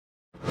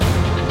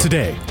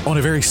Today, on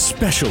a very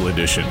special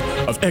edition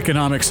of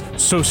Economics,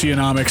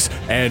 Socionomics,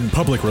 and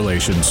Public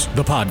Relations,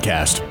 the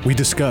podcast, we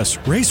discuss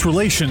race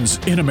relations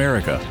in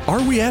America.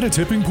 Are we at a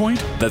tipping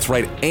point? That's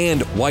right,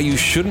 and why you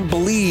shouldn't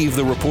believe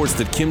the reports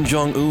that Kim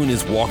Jong-un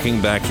is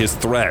walking back his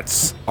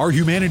threats. Are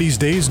humanity's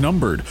days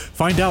numbered?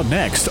 Find out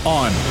next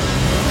on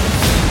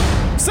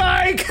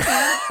Psych!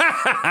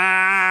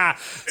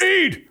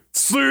 Eat!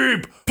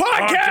 Sleep!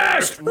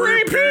 Podcast!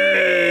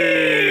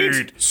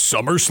 Repeat!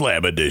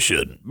 SummerSlam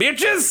edition.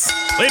 Bitches!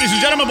 Ladies and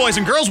gentlemen, boys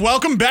and girls,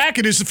 welcome back.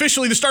 It is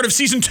officially the start of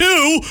season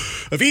 2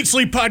 of Eat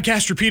Sleep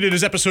Podcast Repeat. It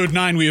is episode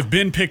 9. We have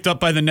been picked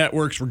up by the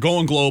networks. We're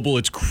going global.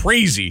 It's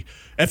crazy.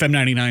 FM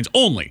 99's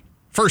only,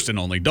 first and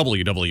only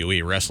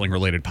WWE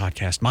wrestling-related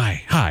podcast.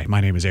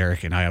 My name is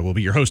Eric, and I will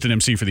be your host and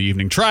MC for the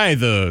evening. Try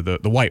the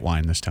white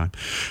wine this time.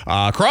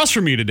 Across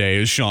from me today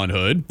is Sean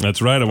Hood.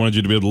 That's right. I wanted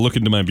you to be able to look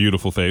into my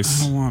beautiful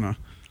face. I don't want to.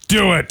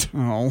 Do it!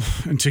 Oh,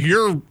 and to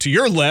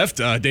your left,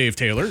 Dave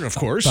Taylor, of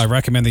course. I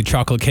recommend the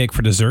chocolate cake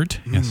for dessert.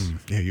 Yes.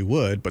 Yeah, you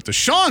would. But to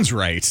Sean's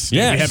right,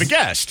 Yes. we have a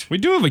guest. We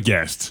do have a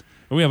guest.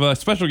 We have a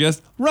special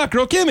guest, Rock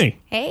Girl Kimmy.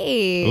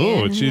 Hey.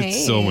 Oh,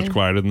 she's so much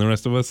quieter than the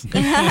rest of us.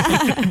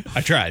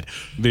 I tried.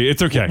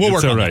 It's okay. We'll it's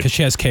work all on right. Because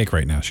she has cake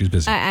right now. She's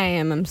busy. I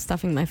am. I'm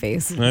stuffing my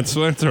face. That's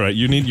all right.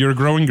 You're a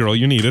growing girl.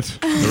 You need it.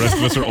 The rest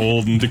of us are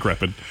old and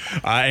decrepit.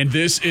 And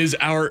this is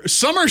our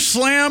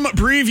SummerSlam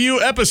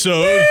preview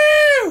episode,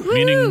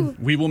 meaning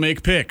we will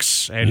make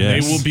picks, and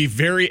Yes. they will be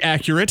very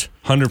accurate.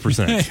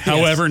 100%.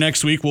 However,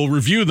 next week we'll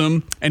review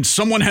them, and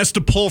someone has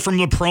to pull from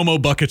the promo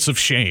buckets of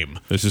shame.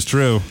 This is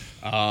true.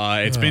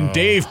 It's been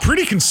Dave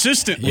pretty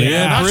consistently.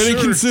 Yeah, Not pretty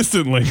sure-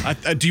 consistently.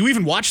 Do you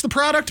even watch the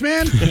product,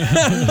 man?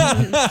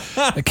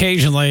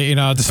 Occasionally,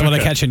 just what I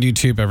catch on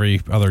YouTube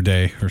every other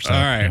day or so. All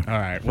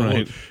right. Well,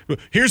 Right.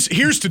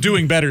 Here's to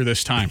doing better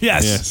this time.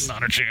 Yes.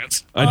 Not a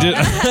chance. I did.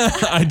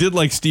 I did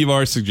like Steve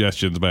R's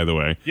suggestions, by the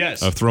way.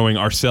 Yes. Of throwing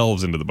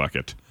ourselves into the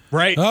bucket.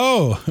 Right.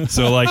 Oh.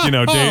 So, like,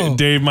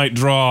 Dave might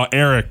draw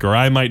Eric, or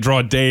I might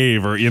draw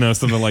Dave, or,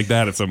 something like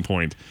that at some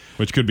point,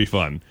 which could be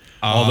fun.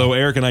 Although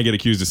Eric and I get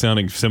accused of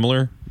sounding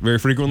similar very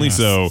frequently,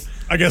 so...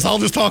 I guess I'll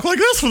just talk like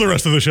this for the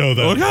rest of the show,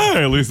 then.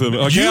 Okay, at least...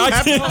 Okay, You I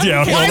have- can't...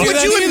 Yeah, okay, Why I'll-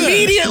 would you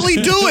immediately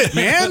do it,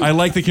 man? I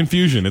like the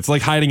confusion. It's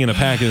like hiding in a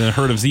pack in a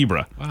herd of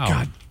zebra. Wow.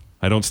 God.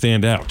 I don't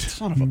stand out.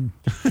 All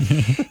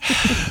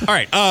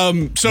right.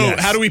 So Yes.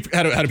 how do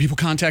people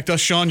contact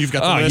us, Sean? You've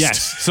got the list.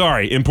 Yes.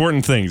 Sorry.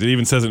 Important things. It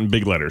even says it in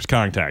big letters.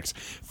 Contacts.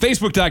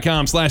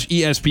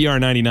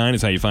 Facebook.com/ESPR99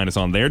 is how you find us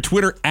on there.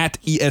 Twitter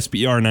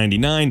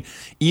 @ESPR99.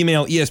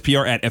 Email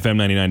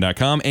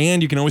ESPR@FM99.com.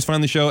 And you can always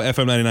find the show at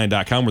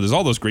FM99.com, where there's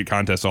all those great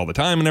contests all the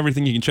time and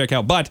everything you can check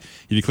out. But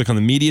if you click on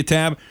the media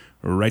tab,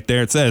 right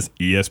there it says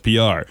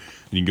ESPR.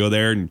 You can go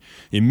there and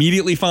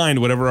immediately find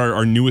whatever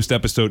our newest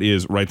episode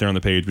is right there on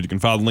the page. But you can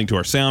follow the link to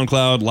our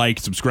SoundCloud,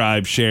 like,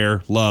 subscribe,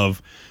 share, love,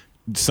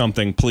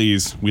 something,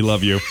 please. We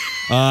love you.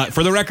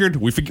 For the record,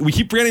 we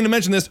keep forgetting to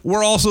mention this.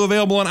 We're also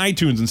available on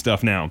iTunes and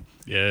stuff now.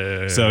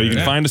 Yeah. So you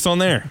can find us on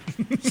there.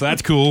 So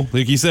that's cool.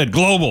 Like you said,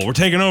 global. We're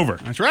taking over.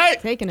 That's right.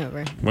 Taking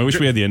over. I wish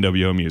we had the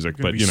NWO music,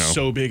 but Be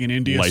so big in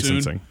India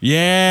licensing. soon.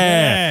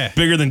 Yeah.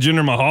 Bigger than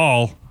Jinder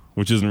Mahal,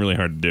 which isn't really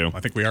hard to do.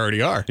 I think we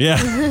already are. Yeah.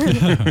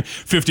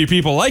 50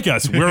 people like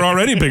us. We're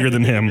already bigger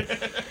than him.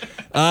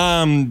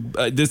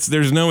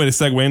 There's no way to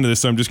segue into this,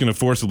 so I'm just going to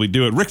forcibly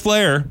do it. Ric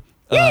Flair.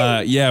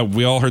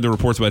 We all heard the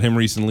reports about him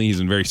recently. He's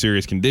in very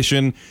serious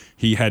condition.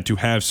 He had to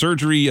have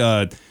surgery.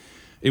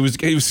 It was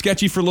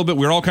sketchy for a little bit.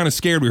 We were all kind of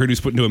scared. We heard he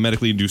was put into a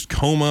medically induced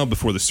coma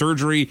before the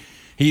surgery.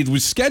 He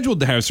was scheduled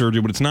to have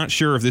surgery, but it's not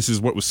sure if this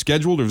is what was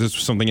scheduled or if this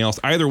was something else.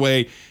 Either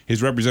way,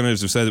 his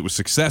representatives have said it was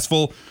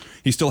successful.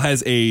 He still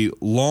has a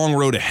long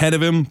road ahead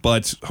of him,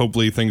 but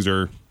hopefully things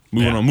are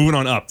moving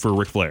on up for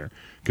Ric Flair.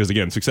 Because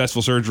again,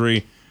 successful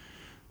surgery,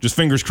 just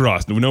fingers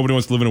crossed. Nobody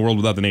wants to live in a world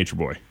without the Nature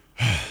Boy.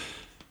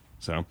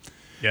 So...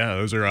 Yeah,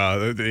 those are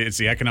it's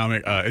the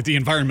the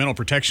environmental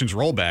protections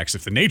rollbacks.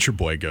 If the Nature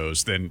Boy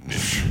goes, then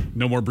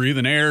no more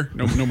breathing air,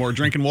 no more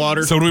drinking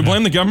water. So do we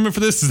blame the government for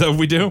this? Is that what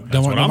we do?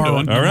 That's what I'm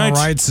doing. All right.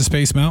 Rides to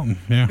Space Mountain.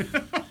 Yeah.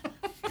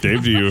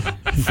 Dave, do you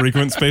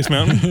frequent Space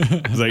Mountain?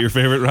 Is that your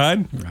favorite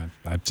ride?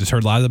 I've just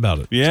heard lies about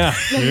it. Yeah.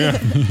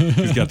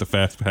 He's got the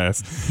fast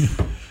pass.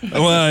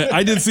 Well,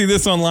 I did see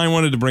this online.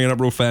 Wanted to bring it up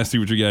real fast, see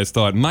what you guys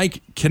thought.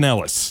 Mike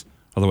Kanellis,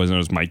 otherwise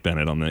known as Mike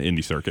Bennett on the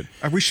indie circuit.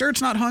 Are we sure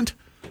it's not Hunt?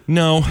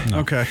 No.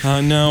 Okay.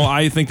 No,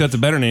 I think that's a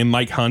better name.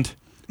 Mike Hunt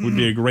would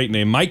be a great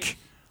name. Mike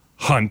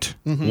Hunt.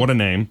 What a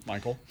name.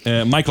 Michael.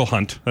 Michael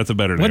Hunt. That's a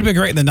better name. Would have been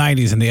great in the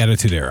 90s in the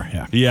Attitude Era.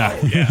 Yeah. Yeah.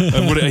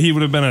 He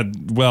would have been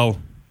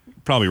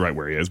probably right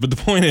where he is. But the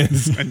point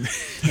is,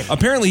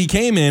 apparently he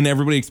came in,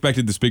 everybody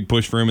expected this big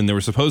push for him, and there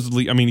were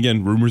supposedly,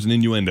 again, rumors and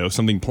innuendo,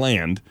 something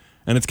planned,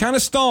 and it's kind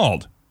of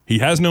stalled. He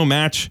has no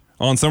match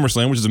on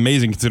SummerSlam, which is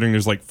amazing considering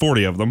there's like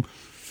 40 of them.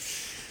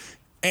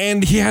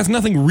 And he has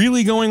nothing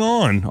really going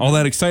on, all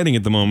that exciting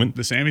at the moment.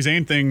 The Sami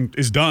Zayn thing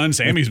is done.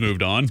 Sammy's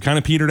moved on. Kind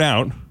of petered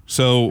out.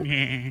 So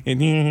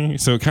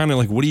kind of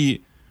like,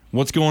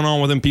 what's going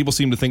on with him? People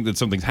seem to think that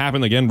something's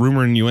happened. Again,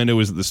 rumor and innuendo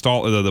is that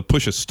the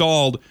push is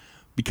stalled.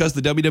 because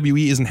the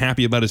WWE isn't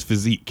happy about his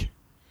physique.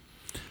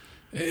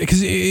 Because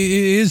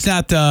he is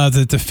not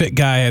the fit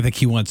guy I think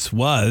he once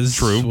was.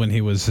 True. When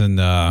he was in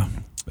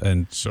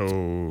So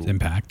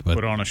Impact, but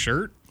put on a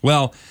shirt.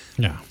 Well,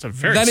 yeah. It's a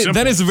very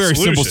that is a very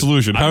simple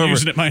solution. I'm However,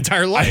 using it my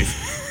entire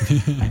life.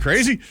 You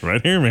crazy?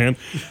 right here, man.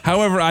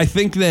 However, I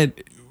think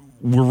that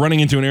we're running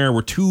into an era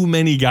where too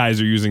many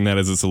guys are using that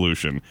as a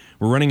solution.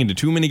 We're running into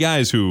too many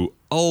guys who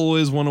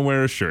always want to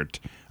wear a shirt.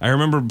 I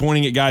remember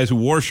pointing at guys who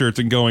wore shirts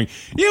and going,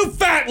 "You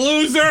fat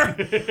loser,"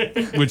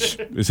 which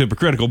is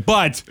hypocritical,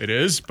 but It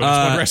is, but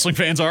it's what wrestling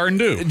fans are and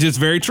do. it's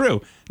very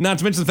true. Not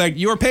to mention the fact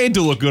you are paid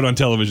to look good on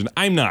television.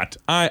 I'm not.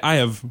 I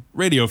have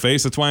radio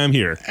face. That's why I'm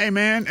here. Hey,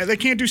 man, they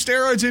can't do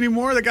steroids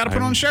anymore. They got to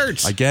put on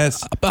shirts. I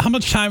guess. But how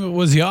much time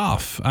was he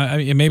off? I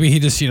mean, maybe he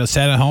just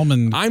sat at home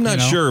and I'm not you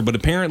know. sure, but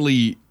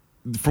apparently,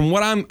 from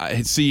what I'm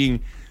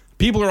seeing,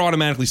 people are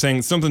automatically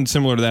saying something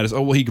similar to that is,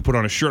 oh, well, he could put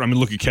on a shirt. I mean,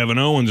 look at Kevin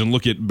Owens and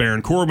look at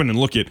Baron Corbin and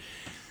look at...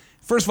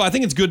 First of all, I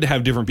think it's good to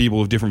have different people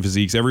with different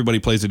physiques. Everybody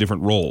plays a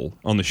different role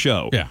on the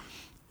show. Yeah.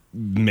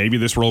 Maybe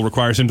this role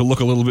requires him to look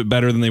a little bit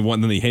better than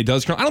he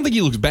does. I don't think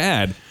he looks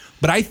bad,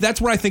 but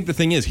that's what I think the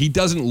thing is. He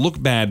doesn't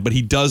look bad, but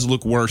he does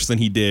look worse than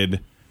he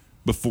did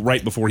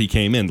right before he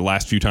came in, the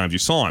last few times you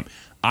saw him.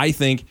 I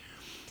think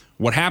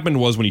what happened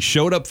was when he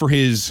showed up for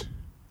his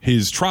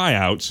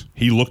tryouts,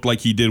 he looked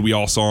like he did. We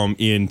all saw him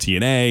in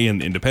TNA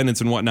and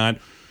Independence and whatnot.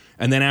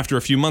 And then after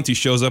a few months, he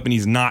shows up and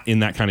he's not in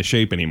that kind of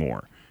shape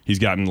anymore. He's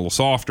gotten a little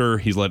softer.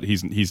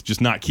 He's just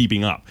not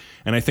keeping up.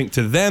 And I think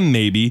to them,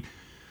 maybe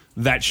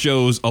that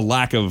shows a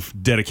lack of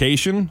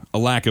dedication, a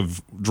lack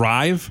of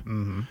drive.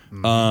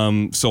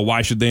 So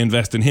why should they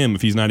invest in him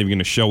if he's not even going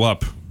to show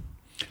up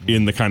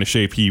in the kind of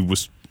shape he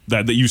was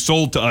that you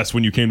sold to us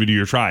when you came to do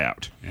your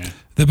tryout? Yeah.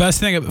 The best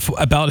thing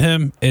about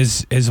him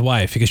is his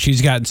wife, because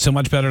she's gotten so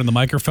much better on the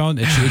microphone,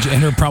 and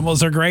her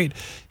promos are great.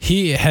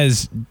 He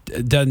has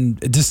done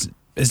just.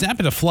 It's not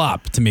been a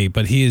flop to me,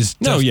 but he's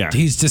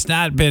just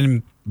not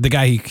been the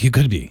guy he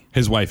could be.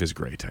 His wife is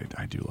great.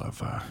 I do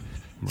love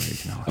Maria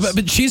Kanellis.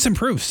 But she's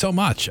improved so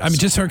much. I mean,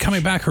 just her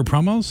coming back, her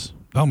promos.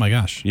 Oh my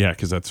gosh. Yeah,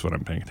 because that's what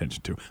I'm paying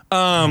attention to.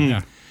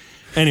 Yeah.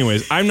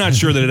 Anyways, I'm not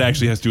sure that it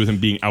actually has to do with him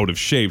being out of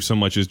shape so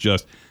much as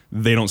just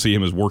they don't see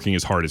him as working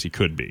as hard as he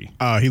could be.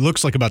 He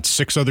looks like about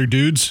 6 other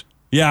dudes.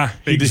 Yeah,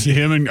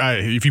 Him and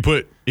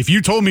if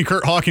you told me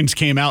Kurt Hawkins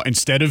came out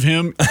instead of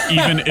him,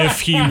 even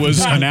if he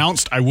was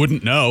announced, I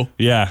wouldn't know.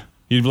 Yeah,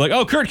 you'd be like,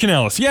 "Oh, Kurt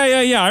Kanellis. Yeah.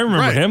 I remember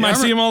Right, him. yeah, I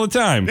see him all the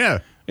time."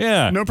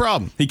 Yeah, no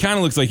problem. He kind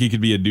of looks like he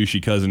could be a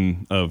douchey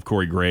cousin of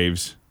Corey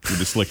Graves with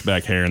the slicked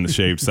back hair and the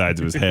shaved sides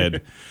of his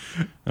head.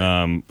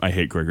 I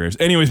hate Corey Graves.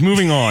 Anyways,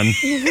 moving on.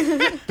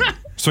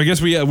 So I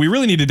guess we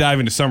really need to dive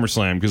into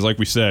SummerSlam because, like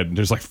we said,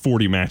 there's like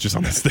 40 matches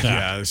on this thing.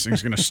 Yeah, this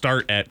thing's going to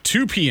start at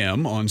 2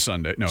 p.m. on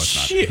Sunday. No, it's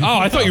not. Shit. Oh,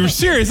 I thought you were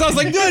serious. I was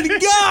like,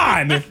 good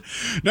God.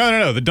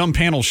 No. The dumb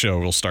panel show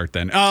will start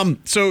then.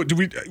 So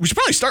we should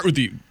probably start with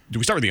the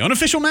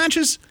unofficial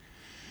matches?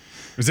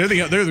 Is there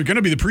going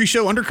to be the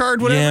pre-show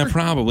undercard, whatever? Yeah,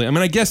 probably. I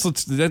mean, I guess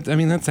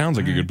that sounds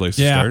like a good place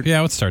to start.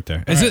 Yeah, let's start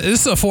there. This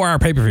is a 4-hour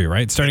pay-per-view,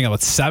 right? Starting out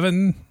at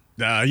 7?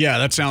 Yeah,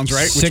 that sounds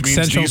right. 6 which means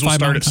Central, these will 5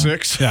 start at Mountain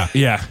 6.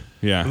 Yeah.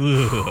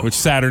 Yeah. Which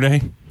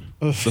Saturday?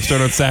 They'll start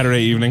on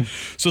Saturday evening.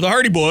 So the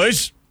Hardy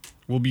Boys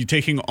will be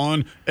taking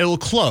on El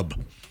Club.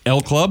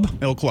 El Club?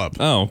 El Club.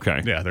 Oh,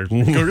 okay. Yeah, they're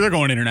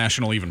going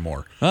international even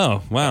more.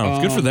 Oh, wow.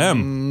 It's good for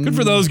them. Good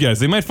for those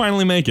guys. They might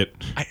finally make it.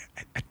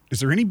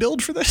 Is there any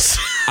build for this?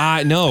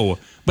 No.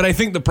 But I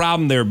think the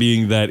problem there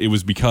being that it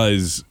was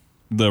because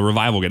the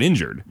Revival got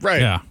injured.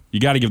 Right. Yeah. You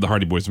got to give the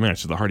Hardy Boys a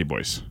match to the Hardy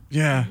Boys.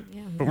 Yeah.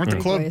 But weren't the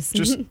Hardy Club Boys.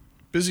 just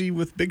busy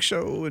with Big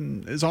Show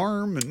and his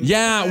arm? And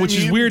Yeah, which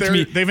is weird to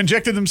me. They've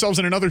injected themselves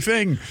in another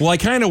thing. Well, I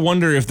kind of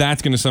wonder if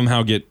that's going to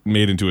somehow get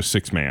made into a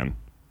 6-man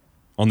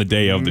on the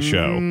day of the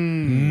show.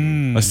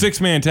 A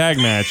 6-man tag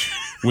match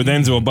with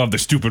Enzo above the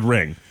stupid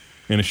ring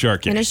in a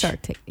shark cage. In a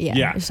shark cage.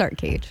 Yeah. A shark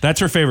cage. That's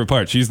her favorite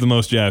part. She's the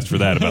most jazzed for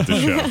that about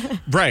this show.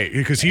 Right,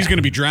 because he's going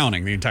to be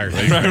drowning the entire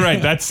thing. Right.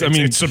 That's,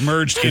 It's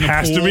submerged it in a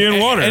has to pool. be in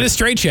water. And a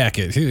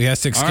straitjacket. He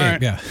has to escape. All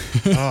right.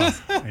 Yeah.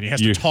 And he has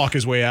to talk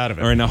his way out of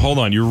it. All right, now hold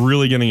on. You're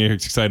really getting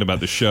excited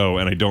about the show,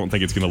 and I don't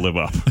think it's going to live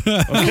up.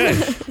 Okay.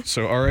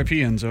 So R.I.P.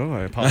 Enzo.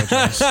 I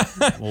apologize.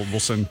 We'll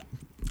send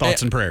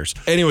thoughts and prayers.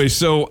 Anyway,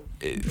 so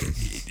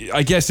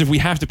I guess if we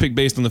have to pick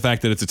based on the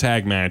fact that it's a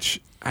tag match,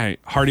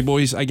 Hardy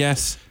Boys, I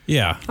guess.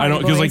 Yeah. I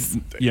don't because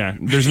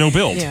there's no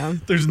build. Yeah.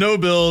 There's no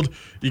build.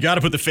 You got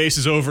to put the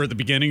faces over at the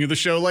beginning of the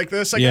show like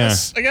this, I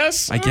guess.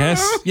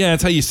 Yeah,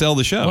 that's how you sell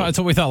the show. Well, that's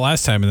what we thought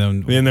last time,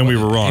 and then we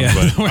were wrong.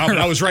 Yeah. But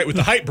I was right with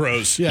the Hype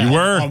Bros. Yeah. You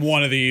were. On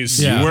one of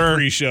these Yeah. You were.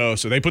 pre-show.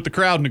 So they put the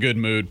crowd in a good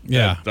mood.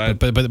 yeah. That-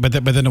 But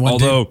then the one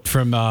Although- dude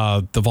from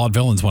the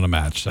Vaudevillains won a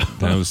match. So.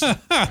 that was.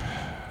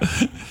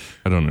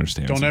 I don't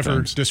understand. Don't ever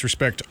sometimes.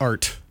 disrespect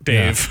Art,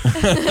 Dave.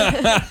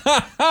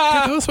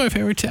 That was my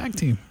favorite tag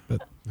team.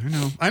 But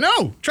I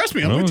know. Trust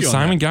me, I'm No, with you on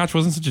Simon that. Gotch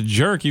wasn't such a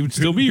jerk. He would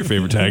still be your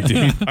favorite tag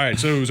team. All right,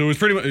 so it's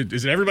pretty much.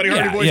 Is it everybody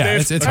Hardy Yeah, Boys, yeah, Dave?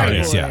 it's Okay. Hardy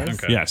Boys, yeah.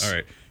 Okay. Yes. All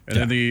right. And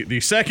then the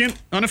second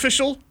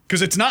unofficial,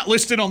 because it's not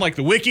listed on like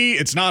the wiki,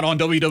 it's not on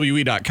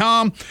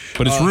WWE.com.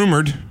 But it's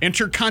rumored.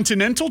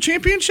 Intercontinental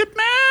Championship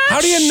match?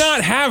 How do you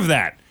not have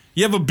that?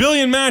 You have a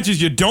billion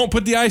matches, you don't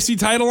put the IC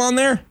title on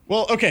there?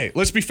 Well, okay,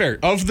 let's be fair.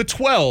 Of the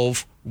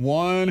 12,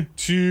 1,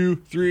 2,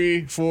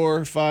 3,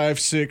 4, 5,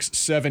 6,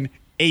 7,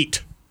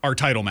 8 are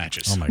title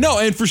matches. Oh my God. No,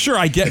 and for sure,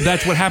 I get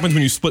that's what happens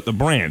when you split the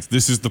brands.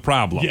 This is the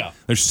problem. Yeah.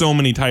 There's so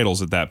many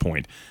titles at that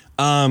point.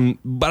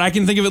 But I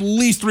can think of at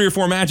least 3 or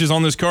 4 matches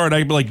on this card.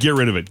 I'd be like, get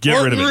rid of it. Get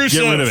Orton rid of it. Rusev.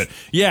 Get rid of it.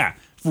 Yeah,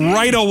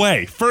 right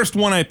away. First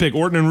one I pick,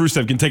 Orton and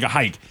Rusev can take a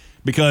hike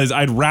because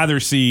I'd rather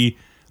see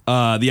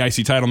the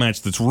IC title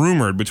match that's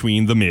rumored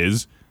between The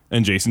Miz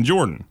and Jason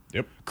Jordan.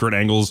 Yep. Kurt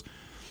Angle's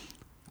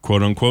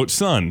quote-unquote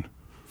son.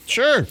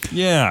 Sure.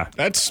 Yeah.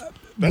 That's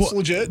Well,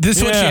 legit. This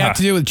is what you Yeah. have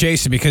to do with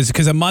Jason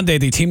because on Monday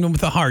they teamed him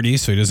with the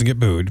Hardys so he doesn't get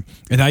booed,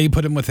 and now you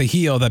put him with a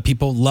heel that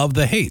people love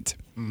to hate.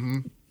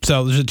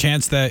 So there's a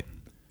chance that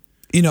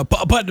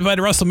but at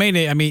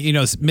WrestleMania, I mean,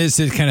 Miz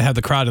did kind of have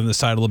the crowd on the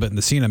side a little bit in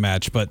the Cena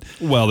match, but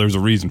Well, there's a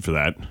reason for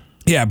that.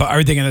 yeah, but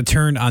are they going to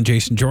turn on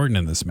Jason Jordan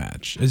in this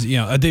match? They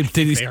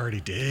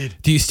already did.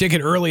 Do you stick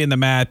it early in the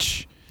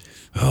match?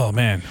 Oh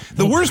man,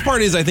 The worst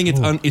part is I think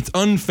it's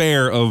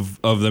unfair of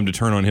them to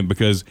turn on him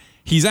because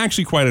he's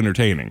actually quite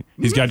entertaining.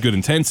 He's got good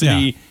intensity.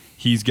 Yeah.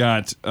 He's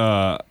got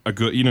a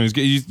good,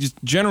 he's just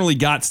generally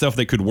got stuff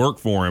that could work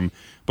for him,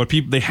 but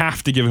they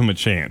have to give him a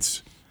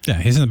chance. yeah,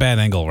 he's in a bad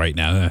angle right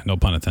now. No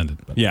pun intended.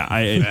 But.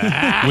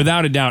 Yeah,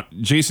 without a doubt,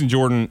 Jason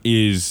Jordan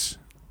he's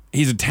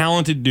a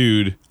talented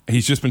dude.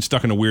 He's just been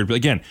stuck in a weird,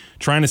 again,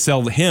 trying to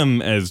sell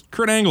him as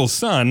Kurt Angle's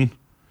son.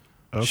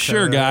 Okay.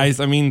 Sure, guys.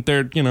 I mean,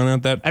 they're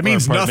not that. That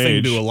means far apart in nothing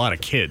age. to a lot of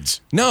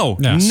kids. No,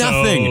 No.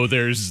 nothing. So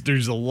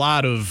there's a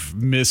lot of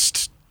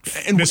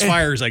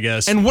misfires, I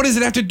guess. And what does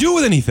it have to do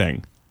with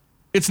anything?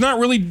 It's not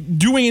really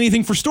doing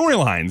anything for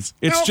storylines.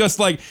 It's Nope. just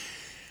like,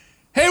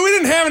 hey, we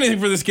didn't have anything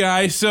for this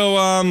guy, so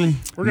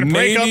we're gonna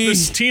break up maybe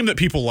this team that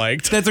people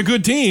liked. that's a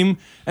good team,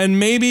 and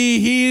maybe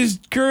he's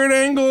Kurt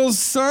Angle's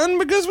son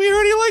because we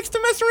heard he likes to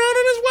mess around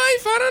on his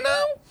wife. I don't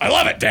know. I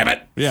love it, damn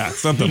it. Yeah,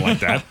 something like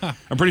that.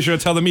 I'm pretty sure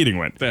that's how the meeting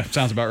went. Yeah,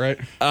 sounds about right.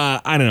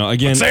 I don't know.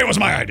 Again, Say it was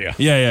my idea.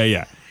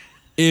 yeah.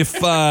 If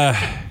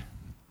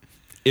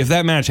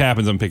that match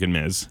happens, I'm picking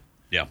Miz.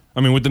 Yeah.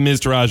 I mean, with the Miz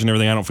Taraj and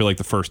everything, I don't feel like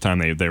the first time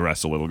they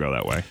wrestle it'll go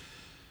that way.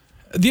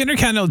 The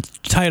Intercontinental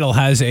title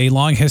has a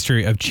long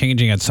history of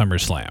changing at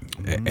SummerSlam,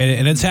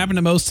 and it's happened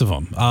to most of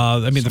them. I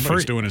mean, the Somebody's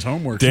first. doing his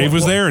homework. Dave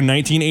was there in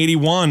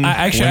 1981.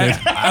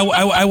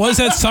 I was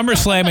at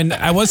SummerSlam and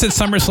I was at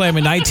SummerSlam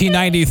in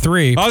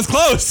 1993 I was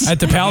close. at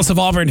the Palace of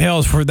Auburn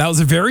Hills. That was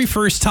the very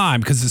first time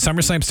because the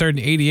SummerSlam started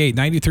in '88.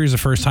 '93 is the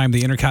first time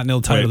the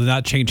Intercontinental title Wait. did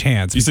not change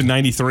hands. You said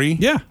 93?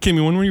 Yeah.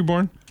 Kimmy, when were you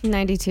born?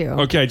 92.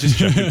 Okay, just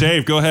checking.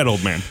 Dave, go ahead,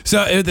 old man.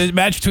 So the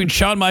match between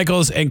Shawn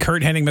Michaels and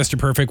Kurt Hennig, Mr.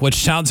 Perfect, which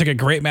sounds like a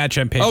great match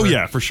on paper. Oh,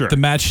 yeah, for sure. The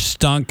match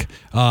stunk.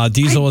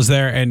 Diesel was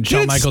there, and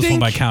Shawn it Michaels won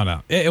by stink?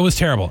 countout. It was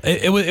terrible.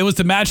 It was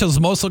the match I was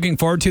most looking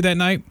forward to that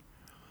night.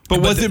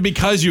 But was it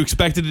because you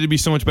expected it to be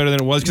so much better than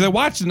it was? Because I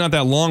watched it not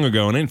that long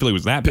ago, and I didn't feel it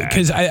was that bad.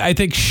 Because I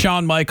think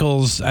Shawn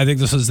Michaels, I think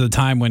this was the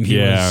time when he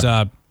was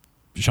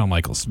Shawn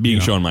Michaels.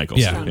 Being Shawn Michaels.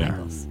 Yeah.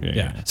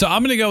 Yeah. So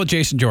I'm going to go with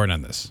Jason Jordan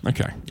on this,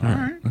 Okay. All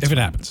right. if it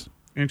happens.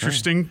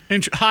 Interesting.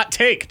 Hot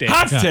take, Dave.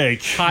 Hot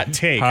take. Hot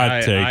take.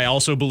 Hot take. I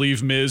also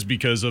believe Miz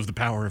because of the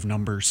power of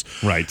numbers.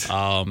 Right.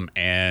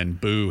 And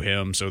boo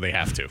him, so they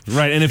have to.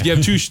 Right, and if you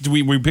have two,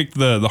 we picked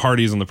the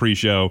Hardys on the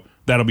pre-show.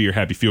 That'll be your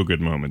happy feel-good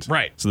moment.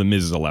 Right. So the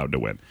Miz is allowed to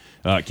win.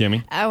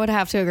 Kimmy? I would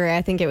have to agree.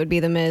 I think it would be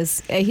The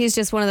Miz. He's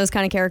just one of those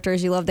kind of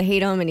characters you love to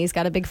hate him, and he's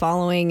got a big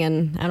following,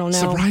 and I don't know.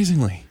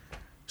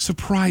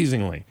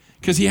 Surprisingly.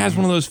 Because he has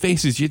one of those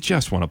faces you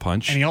just want to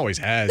punch. And he always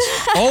has.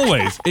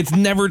 Always. It's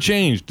never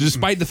changed,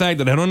 despite the fact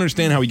that I don't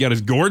understand how he got his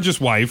gorgeous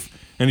wife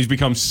and he's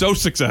become so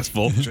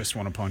successful. Just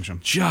want to punch him.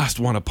 Just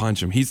want to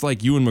punch him. He's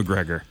like Ewan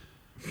McGregor.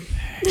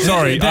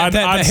 Sorry, That-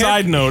 that- on the hair-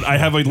 side note, I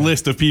have a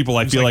list of people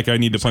I feel like I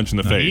need to punch in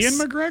the face. Ian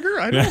McGregor?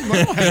 I don't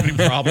have any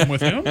problem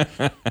with him.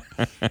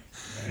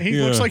 He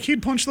looks like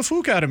he'd punch the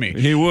fook out of me.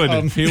 He would.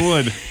 He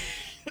would.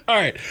 All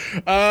right.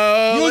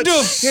 You'll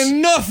do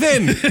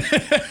nothing.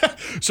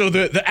 So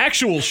the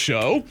actual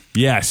show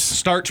Yes.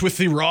 starts with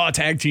the Raw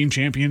Tag Team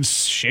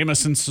Champions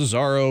Sheamus and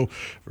Cesaro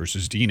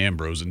versus Dean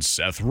Ambrose and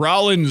Seth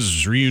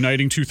Rollins,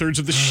 reuniting 2/3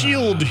 of the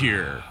Shield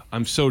here.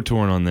 I'm so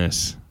torn on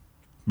this.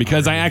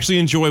 Because I actually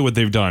enjoy what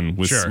they've done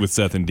with Sure. with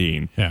Seth and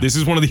Dean. Yeah. This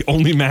is one of the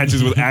only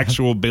matches with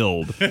actual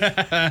build.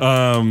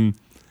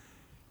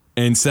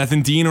 And Seth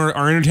and Dean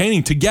are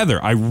entertaining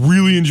together. I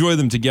really enjoy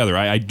them together.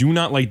 I do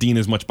not like Dean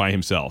as much by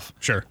himself.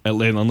 Sure.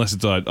 Unless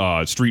it's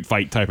a street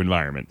fight type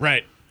environment.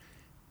 Right.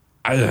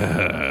 But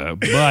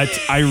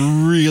I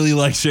really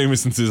like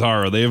Sheamus and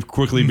Cesaro. They have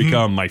quickly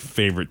become my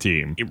favorite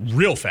team.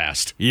 Real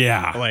fast.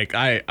 Yeah. Like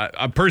I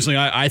personally,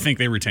 I think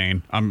they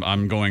retain.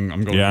 I'm going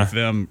Yeah. with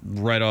them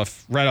right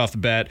off the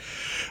bat.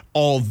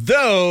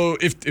 Although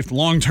if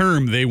long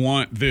term they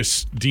want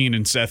this Dean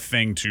and Seth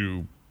thing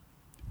to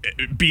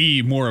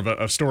be more of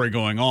a story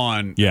going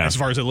on as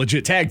far as a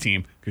legit tag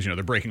team, because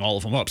they're breaking all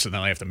of them up, so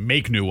now they have to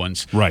make new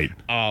ones. Right.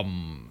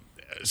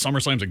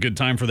 SummerSlam's a good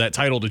time for that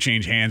title to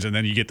change hands, and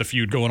then you get the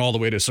feud going all the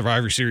way to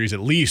Survivor Series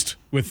at least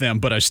with them.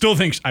 But I still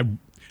think I'm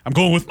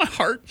going with my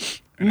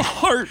heart. My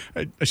heart.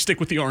 I stick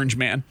with the Orange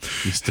Man.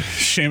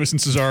 Sheamus and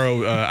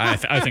Cesaro,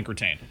 I think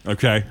retain.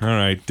 Okay. All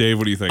right. Dave,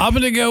 what do you think? I'm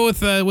going to go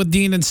with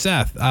Dean and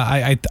Seth.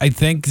 I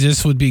think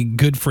this would be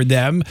good for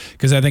them,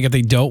 because I think if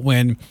they don't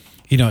win,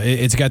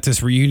 it's got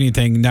this reunion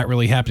thing not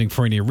really happening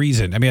for any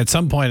reason. I mean, at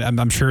some point,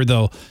 I'm sure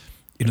they'll,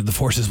 the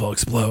forces will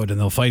explode and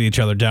they'll fight each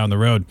other down the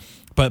road.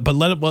 But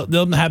let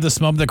them have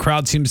this moment. The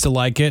crowd seems to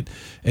like it,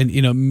 and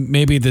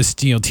maybe this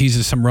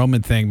teases some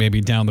Roman thing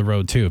maybe down the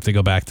road too if they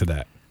go back to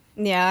that.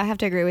 Yeah, I have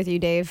to agree with you,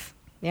 Dave.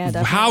 Yeah,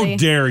 definitely. How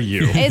dare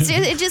you?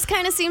 It just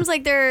kind of seems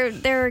like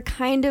they're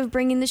kind of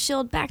bringing the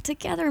Shield back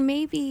together,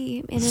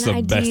 maybe in it's an the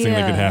idea. best thing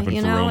that could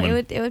happen for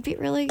Roman. It would be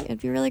really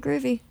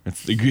groovy.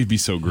 It could be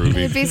so groovy.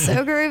 It'd be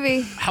so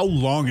groovy. How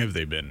long have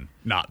they been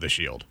not the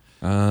Shield?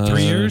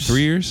 3 years.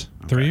 3 years.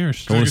 3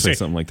 years. I want to say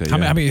something like that. How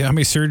many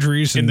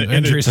surgeries and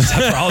injuries has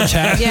Seth Rollins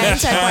had? Yeah,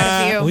 he's had quite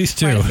a few. At least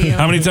 2.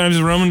 How many times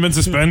has Roman been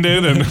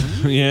suspended?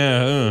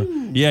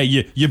 And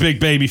you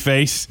big baby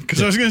face.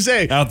 Because I was gonna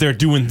say, out there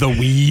doing the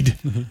weed.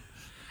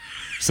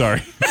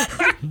 Sorry.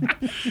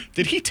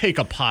 Did he take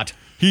a pot?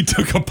 He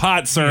took a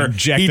pot, sir.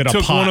 He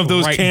took pot one of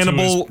those right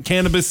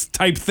cannabis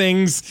type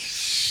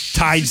things,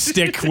 Tide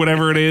stick,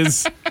 whatever it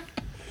is.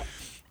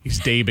 He's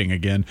dabbing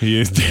again. He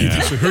is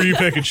dabbing. So who are you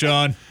picking,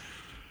 Sean?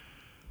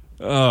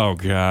 Oh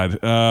God,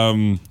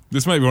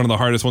 this might be one of the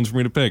hardest ones for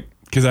me to pick,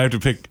 because I have to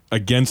pick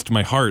against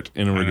my heart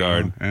in a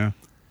regard. Yeah.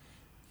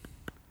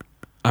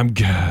 I'm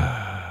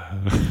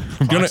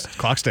gonna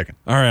clock's ticking.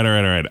 All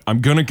right.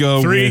 I'm gonna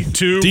go 3, with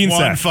 2, Dean 1,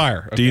 Seth.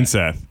 fire. Okay. Dean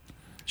Seth.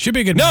 Should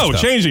be a good. No,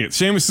 match, though. changing it.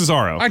 Sheamus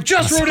Cesaro. I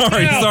just wrote it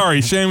down. Sorry,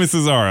 Sheamus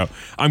Cesaro.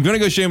 I'm gonna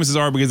go Sheamus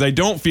Cesaro because I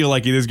don't feel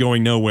like it is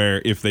going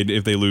nowhere if they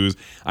lose.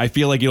 I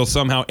feel like it'll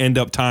somehow end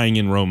up tying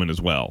in Roman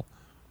as well,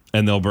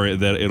 and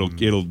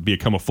it'll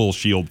become a full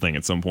Shield thing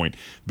at some point,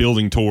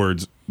 building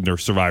towards their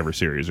Survivor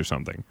Series or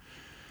something.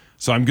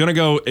 So I'm gonna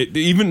go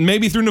even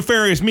maybe through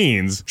nefarious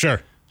means.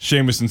 Sure.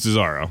 Sheamus and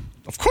Cesaro.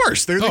 Of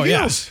course, they're the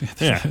heels.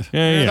 Yeah.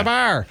 They're the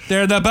bar.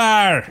 They're the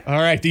bar. All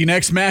right, the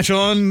next match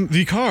on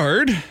the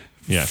card.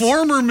 Yes.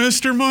 Former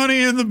Mr.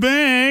 Money in the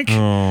Bank,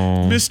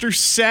 Mr.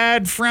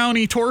 Sad,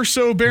 Frowny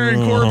Torso,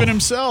 Baron Corbin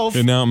himself.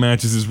 And now it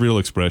matches his real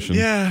expression.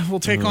 Yeah, we'll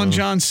take on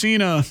John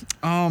Cena.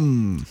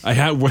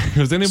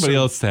 Was anybody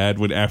else sad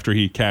when after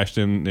he cashed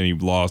in and he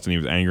lost and he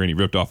was angry and he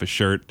ripped off his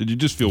shirt? Did you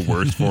just feel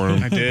worse for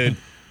him? I did.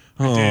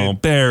 Oh,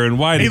 Baron,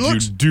 why did you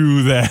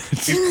do that?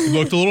 He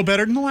looked a little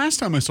better than the last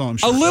time I saw him.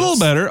 A little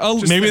better.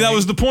 Maybe that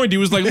was the point. He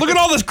was like, look at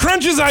all the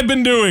crunches I've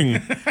been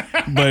doing.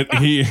 But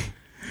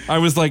I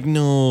was like,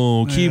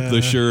 no, keep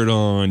the shirt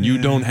on. You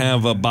don't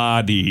have a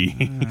body.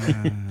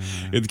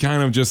 It's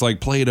kind of just like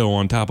Play-Doh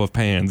on top of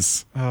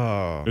pans.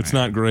 Oh, it's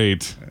not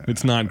great.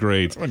 It's not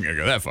great. I wasn't going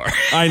to go that far.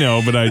 I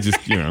know, but I just,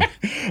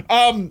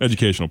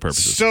 educational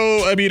purposes.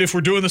 So, I mean, if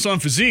we're doing this on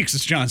physiques,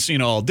 it's John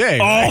Cena all day.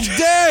 All right?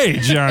 day,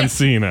 John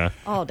Cena.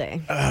 All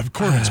day.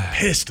 Corbin's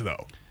pissed,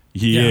 though.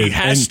 He is. He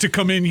has to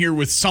come in here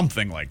with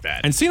something like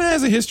that. And Cena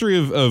has a history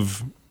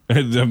of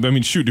I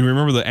mean, shoot, do you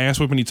remember the ass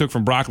whipping he took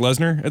from Brock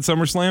Lesnar at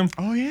SummerSlam?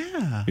 Oh,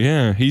 yeah.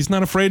 Yeah, he's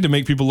not afraid to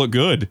make people look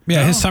good.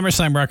 Yeah, his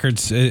SummerSlam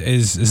records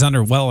is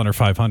under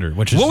 500,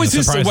 which is what was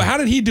surprising. How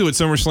did he do at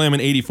SummerSlam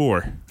in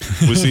 '84?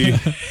 Was he?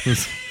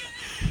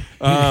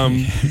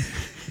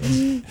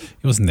 He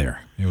wasn't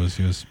there. He was at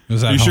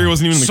you sure home. he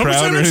wasn't even in the crowd? SummerSlam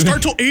Or didn't anything?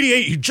 start till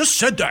 '88. You just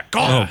said that.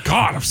 God. Oh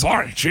God, I'm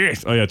sorry.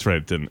 Jeez. Oh yeah, that's right.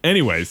 It didn't.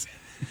 Anyways,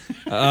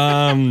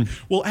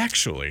 well,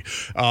 actually,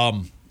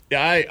 oh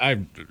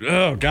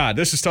God,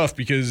 this is tough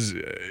because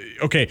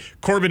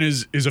Corbin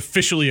is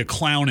officially a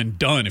clown and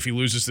done if he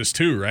loses this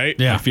too, right?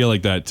 I feel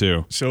like that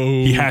too. So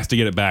he has to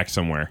get it back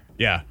somewhere.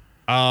 Yeah.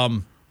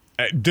 I'm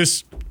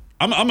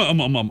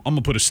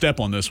gonna put a step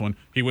on this one.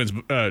 He wins.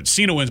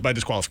 Cena wins by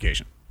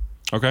disqualification.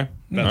 Okay,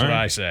 That's what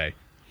I say.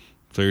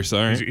 So you're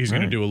sorry. He's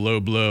going to do a low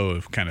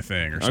blow kind of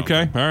thing or something.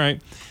 Okay, all right.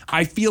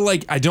 I feel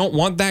like I don't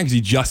want that because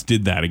he just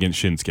did that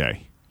against Shinsuke.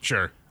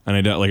 Sure. And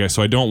I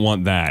don't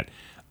want that.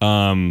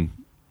 I'm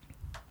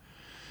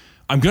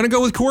gonna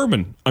go with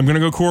Corbin. I'm gonna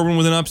go Corbin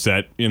with an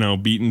upset.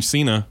 Beating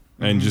Cena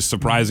and just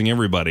surprising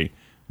everybody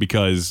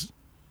because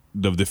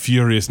of the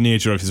furious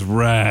nature of his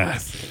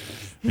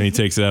wrath, and he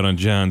takes it out on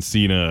John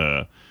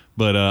Cena.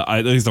 But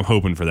at least I'm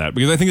hoping for that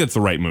because I think that's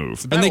the right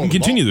move, and they can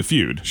continue the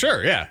feud.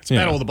 Sure, yeah, it's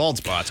battle of the bald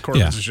spots.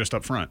 Corbin's is just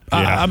up front.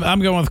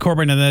 I'm going with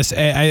Corbin in this.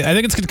 I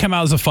think it's going to come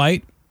out as a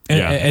fight.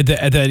 And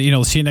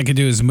that Cena can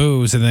do his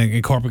moves, and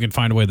then Corbin can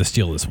find a way to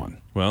steal this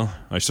one. Well,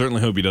 I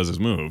certainly hope he does his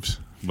moves.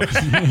 But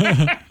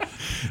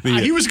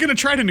he was going to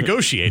try to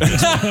negotiate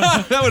this one.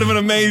 That would have been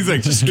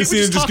amazing.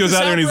 Cena just goes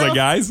out there and he's like,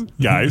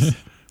 guys,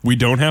 we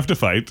don't have to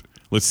fight.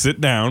 Let's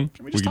sit down.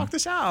 Can we just talk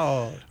this out?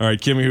 All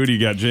right, Kimmy, who do you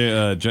got?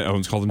 I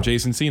almost called him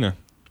Jason Cena.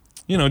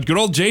 good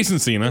old Jason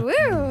Cena.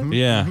 Woo.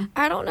 Yeah.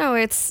 I don't know.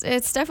 It's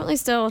definitely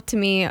still, to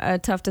me, a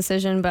tough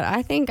decision, but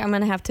I think I'm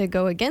going to have to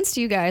go against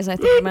you guys. I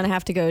think I'm going to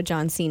have to go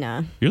John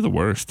Cena. You're the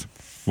worst.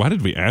 Why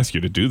did we ask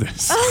you to do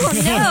this? Oh,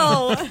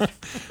 no.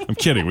 I'm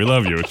kidding. We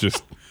love you. It's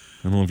just,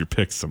 I don't love your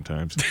picks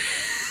sometimes.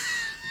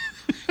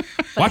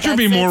 Watch her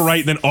be more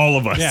right than all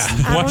of us. Yeah.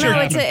 I Watch don't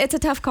her. know. It's a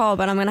tough call,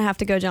 but I'm going to have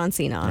to go John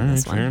Cena on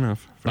this one. Fair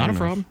enough. Fair Not a enough.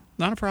 problem.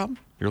 Not a problem.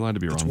 You're allowed to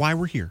be wrong. That's why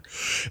we're here.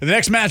 The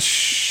next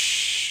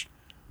match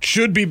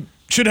should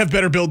have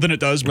better build than it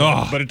does,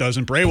 but it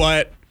doesn't. Bray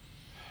Wyatt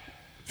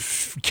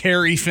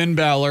carry Finn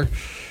Balor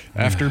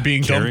after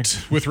being Carry?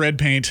 dumped with red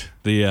paint,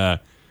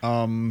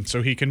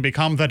 so he can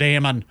become the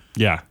demon.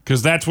 Yeah,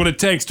 because that's what it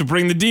takes to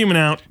bring the demon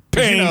out.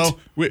 'Cause,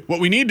 Paint.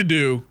 what we need to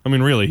do I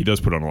mean, really, he does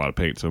put on a lot of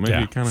paint, so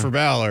maybe kind for of.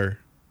 Balor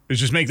is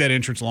just make that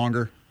entrance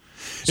longer.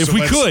 If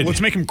we could.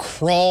 let's make him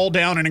crawl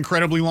down an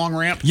incredibly long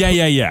ramp.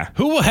 Yeah.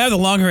 Who will have the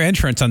longer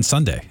entrance on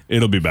Sunday?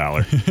 It'll be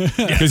Balor.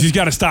 Because he's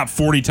got to stop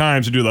 40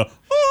 times to do the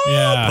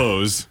Yeah.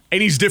 pose.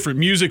 And he's different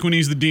music when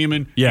he's the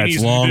demon. Yeah, He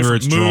it's needs to do longer,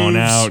 different it's drawn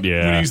moves out,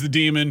 yeah. when he's the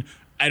demon.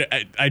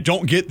 I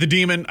don't get the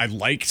demon. I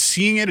like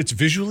seeing it. It's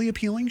visually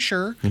appealing,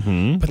 sure.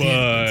 Mm-hmm. But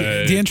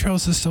the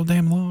intros is so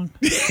damn long.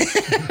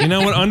 You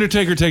know what?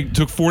 Undertaker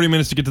took 40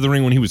 minutes to get to the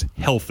ring when he was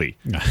healthy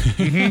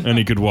and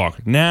he could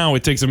walk. Now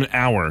it takes him an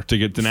hour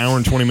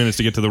and 20 minutes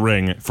to get to the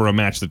ring for a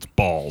match that's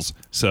balls.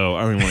 So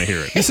I don't even want to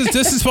hear it. This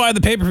is why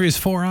the pay-per-view is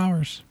 4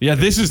 hours. Yeah,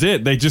 this is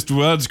it. They just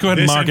let's go ahead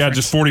and This mark out entrance.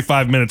 just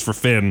 45 minutes for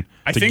Finn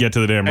to get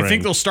to the damn ring. I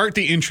think they'll start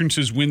the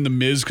entrances when the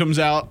Miz comes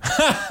out,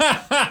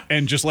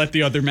 and just let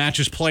the other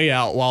matches play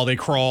out while they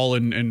crawl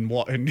and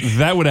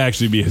That would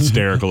actually be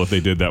hysterical if they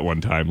did that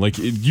one time. Like,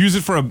 use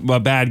it for a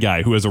bad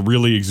guy who has a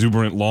really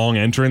exuberant long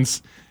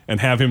entrance and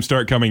have him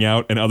start coming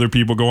out and other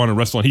people go on and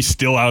wrestle and he's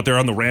still out there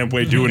on the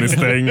rampway doing his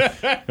thing.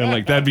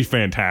 And, that'd be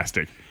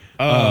fantastic.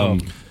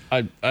 I'm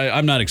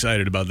not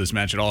excited about this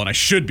match at all, and I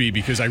should be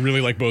because I really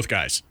like both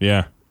guys.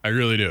 Yeah. I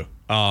really do.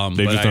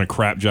 They've just done a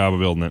crap job of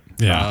building it.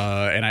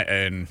 Yeah.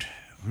 And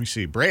let me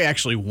see. Bray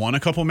actually won a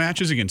couple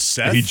matches against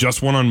Seth. He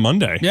just won on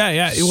Monday.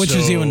 Yeah, which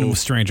is So- even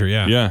stranger,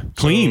 yeah. Yeah.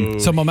 Clean.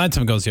 So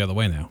momentum goes the other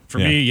way now. For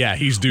me, yeah,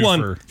 he's due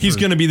for. He's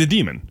going to be the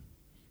demon.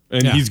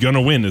 And Yeah. he's going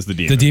to win as the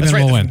demon. The demon That's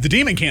right. will The, win. the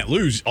demon can't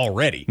lose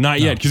already.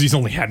 Not yet, because he's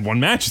only had one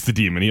match as the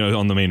demon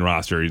on the main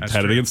roster. He had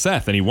it true. against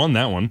Seth, and he won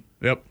that one.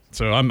 Yep.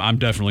 So I'm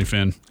definitely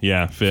Finn.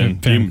 Yeah, Finn.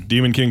 Finn.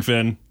 Demon King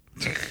Finn.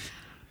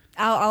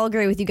 I'll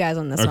agree with you guys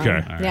on this one.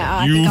 Okay. Yeah,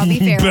 I You think I'll be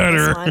fair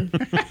better. on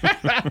this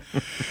one.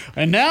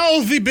 And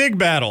now the big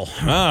battle.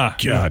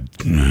 God.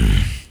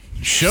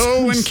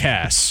 Show and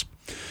Cass.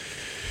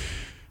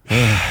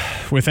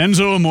 With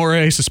Enzo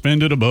Amore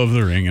suspended above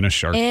the ring in a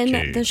shark In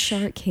cage. the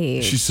shark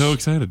cage. She's so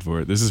excited for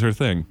it. This is her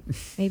thing.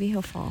 Maybe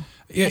he'll fall.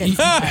 Yeah,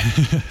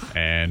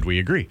 And we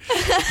agree.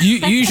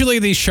 usually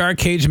these shark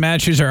cage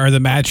matches are the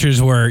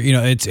matches where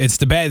it's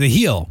the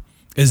heel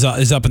is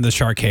up in the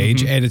shark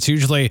cage, and it's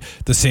usually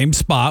the same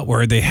spot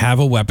where they have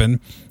a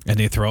weapon and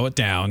they throw it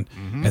down,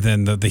 and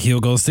then the heel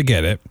goes to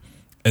get it,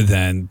 and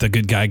then the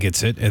good guy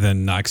gets it and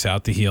then knocks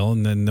out the heel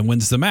and then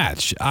wins the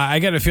match. I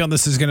got a feeling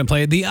this is going to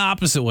play the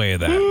opposite way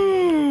of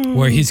that,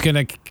 where he's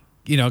going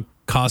to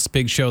cost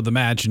Big Show the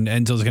match, and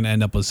Enzo's going to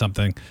end up with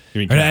something. You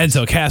mean Or Cass?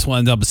 Cass will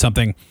end up with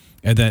something.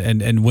 And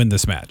then and win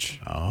this match.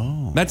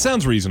 That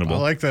sounds reasonable. I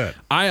like that.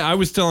 I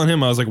was telling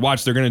him, I was like,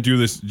 watch, they're going to do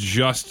this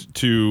just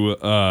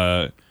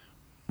to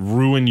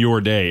ruin your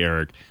day,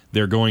 Eric.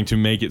 They're going to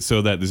make it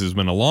so that this has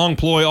been a long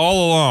ploy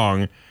all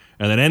along,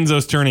 and then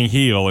Enzo's turning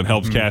heel and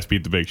helps Cass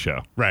beat the Big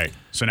Show. Right.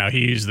 So now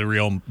he's the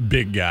real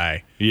big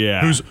guy.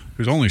 Yeah. Who's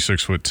only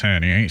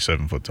 6'10". He ain't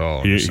 7 foot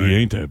tall. He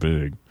ain't that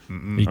big.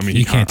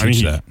 You can't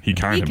teach that. He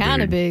kind He of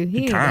kinda big. He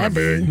ain't kind of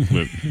that big.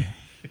 But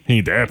he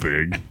ain't that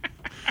big.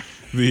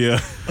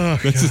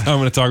 This is how I'm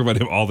going to talk about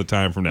him all the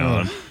time from now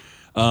on.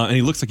 And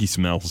he looks like he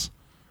smells.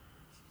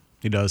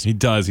 He does. He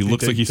does. He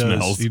looks like he does.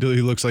 smells. He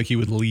looks like he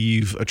would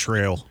leave a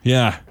trail.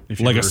 Yeah, If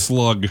you like a ever-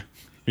 slug.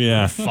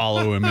 Yeah.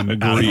 Follow him out of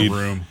the Agreed.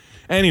 room.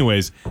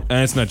 Anyways,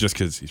 it's not just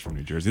because he's from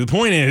New Jersey. The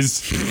point is,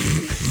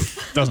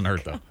 Doesn't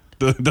hurt though.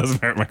 it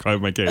doesn't hurt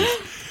my case.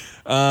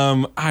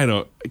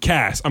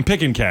 Cass. I'm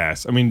picking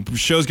Cass. I mean,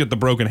 Show's got the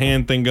broken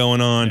hand thing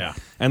going on. Yeah.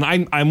 And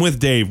I'm with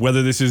Dave.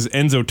 Whether this is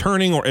Enzo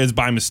turning or is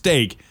by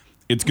mistake,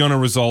 it's going to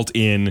result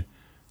in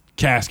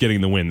Cass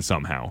getting the win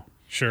somehow.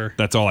 Sure.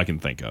 That's all I can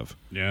think of.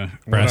 Yeah.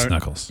 Brass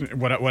knuckles.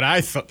 What I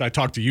thought, I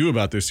talked to you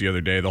about this the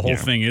other day. The whole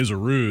thing is a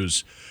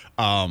ruse.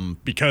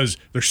 Because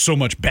there's so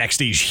much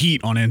backstage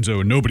heat on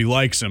Enzo and nobody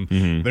likes him.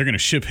 They're going to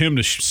ship him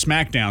to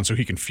SmackDown so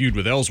he can feud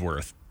with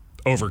Ellsworth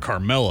over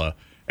Carmella.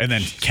 And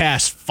then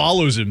Cass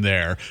follows him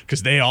there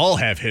because they all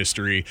have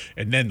history.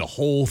 And then the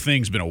whole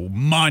thing's been a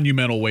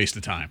monumental waste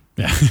of time.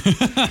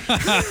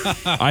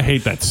 I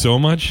hate that so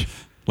much.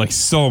 Like,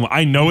 so much.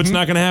 I know it's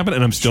not going to happen,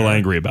 and I'm still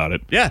angry about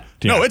it. Yeah.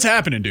 No, it's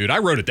happening, dude. I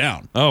wrote it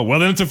down. Oh, well,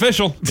 then it's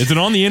official. Is it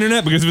on the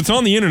internet? Because if it's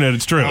on the internet,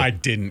 it's true. I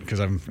didn't because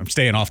I'm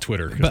staying off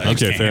Twitter. 'Cause I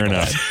just Okay, can't fair handle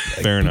enough.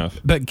 it. Fair enough.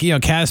 But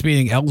Cass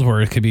beating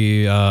Ellsworth could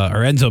be, or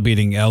Enzo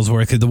beating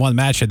Ellsworth, could the one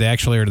match that they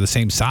actually are the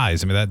same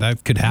size. I mean,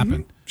 that could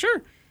happen.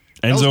 Sure.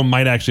 Enzo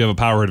might actually have a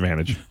power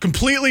advantage.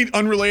 Completely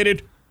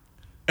unrelated.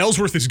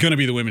 Ellsworth is going to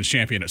be the women's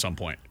champion at some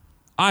point.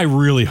 I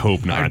really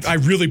hope not. I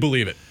really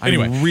believe it.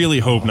 Anyway. I really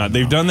hope not.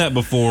 They've done that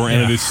before,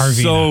 and it is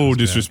Harvey so knows,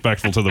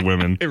 disrespectful to the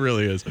women. It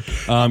really is.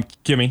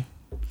 Kimmy?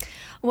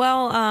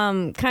 Well,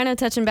 kind of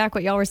touching back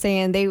what y'all were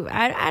saying,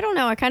 I don't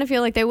know. I kind of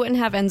feel like they wouldn't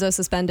have Enzo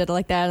suspended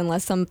like that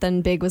unless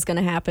something big was going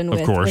to happen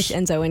with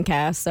Enzo and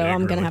Cass. So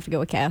I'm going to have to go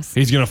with Cass.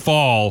 He's going to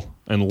fall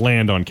and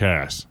land on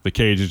Cass. The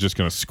cage is just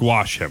going to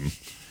squash him.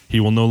 He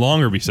will no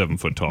longer be 7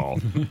 foot tall.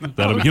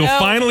 He'll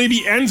finally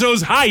be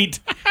Enzo's height,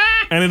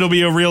 and it'll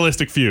be a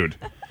realistic feud.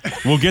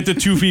 We'll get the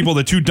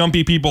two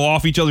dumpy people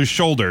off each other's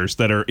shoulders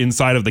that are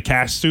inside of the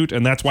Cass suit,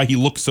 and that's why he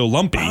looks so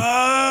lumpy.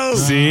 Oh.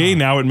 See,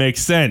 now it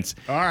makes sense.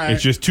 All right.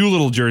 It's just two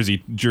little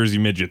Jersey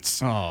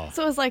midgets. Oh.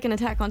 So it's like an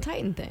Attack on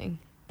Titan thing.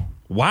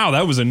 Wow,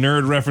 that was a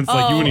nerd reference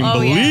like you wouldn't even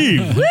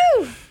believe. Yeah.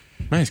 Woo!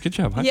 Nice, good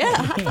job. Yeah,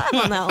 high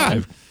five on that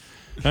one.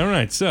 All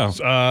right, so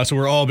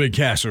we're all big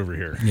Cass over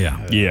here.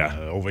 Yeah.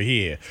 Over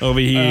here.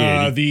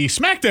 the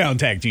SmackDown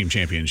Tag Team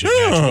Championship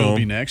match will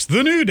be next.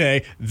 The New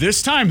Day.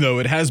 This time, though,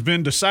 it has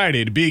been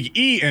decided Big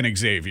E and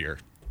Xavier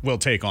will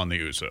take on the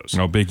Usos.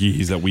 no Big E,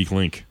 he's that weak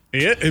link.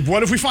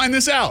 What if we find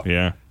this out?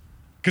 Yeah.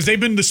 Because they've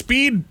been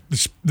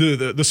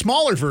the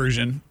smaller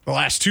version the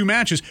last two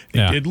matches.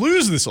 They did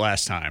lose this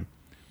last time,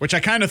 which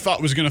I kind of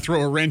thought was going to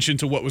throw a wrench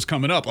into what was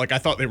coming up. Like I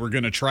thought they were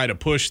going to try to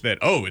push that.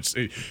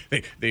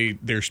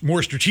 They're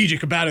more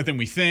strategic about it than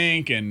we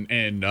think, and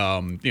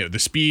the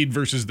speed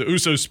versus the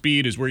Usos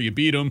speed is where you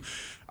beat them.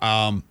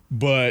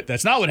 But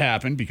that's not what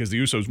happened because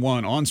the Usos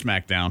won on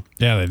SmackDown.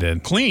 Yeah, they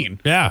did.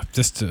 Clean. Yeah,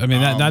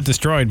 not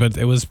destroyed, but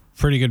it was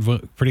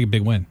pretty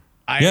big win.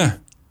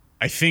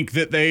 I think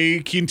that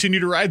they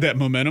continue to ride that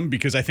momentum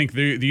because I think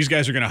these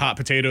guys are going to hot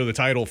potato the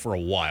title for a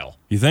while.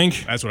 You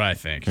think? That's what I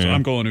think. So Yeah.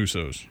 I'm going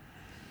Usos.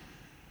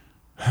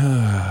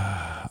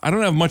 I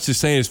don't have much to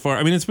say as far.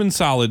 I mean, it's been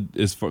solid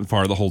as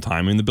far the whole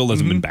time. I mean, the build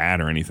hasn't been bad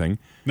or anything.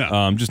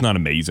 No. Just not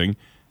amazing.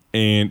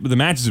 But the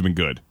matches have been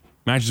good.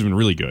 Matches have been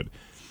really good.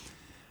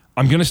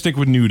 I'm gonna stick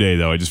with New Day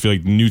though. I just feel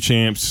like the new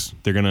champs.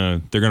 They're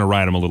gonna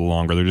ride them a little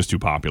longer. They're just too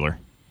popular.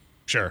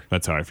 Sure.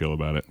 That's how I feel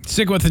about it.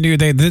 Stick with the New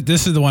Day.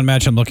 This is the one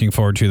match I'm looking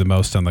forward to the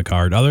most on the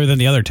card, other than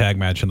the other tag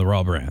match in the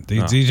Raw brand.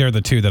 These are the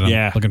two that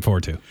I'm looking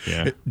forward to.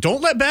 Yeah.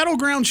 Don't let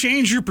Battleground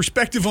change your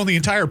perspective on the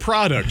entire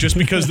product just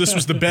because this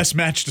was the best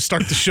match to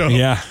start the show.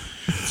 Yeah.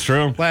 It's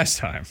true. Last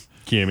time.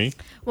 Kimmy.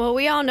 Well,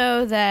 we all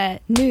know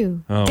that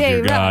New Oh Day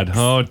dear God. rocks.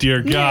 Oh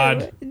dear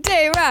God. New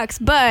Day rocks,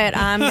 but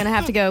I'm going to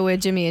have to go with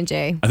Jimmy and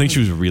Jay. I think she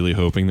was really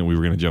hoping that we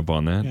were gonna jump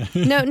on that.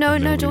 No,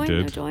 Nobody join.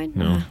 did. No, join.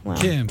 No. Well.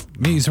 Kim,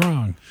 me's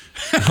wrong.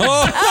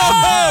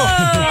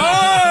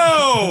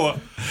 Oh!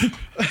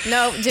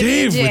 No, Jimmy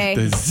Dave and Jay.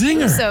 with the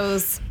zinger.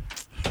 Usos.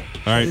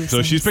 All right,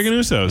 so she's picking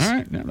Usos. All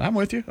right. I'm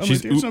with you.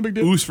 She's It's no big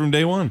deal. Oos from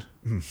day one.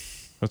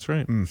 That's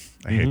right.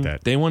 I hate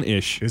that. Day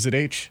one-ish. Is it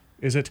H?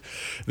 Is it?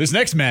 This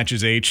next match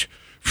is H.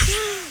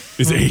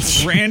 Is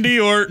H. Randy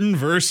Orton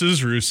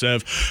versus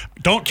Rusev.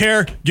 Don't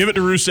care. Give it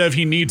to Rusev.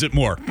 He needs it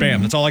more.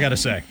 Bam. That's all I got to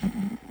say.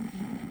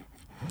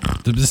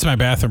 This is my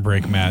bathroom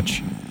break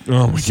match.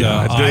 Oh my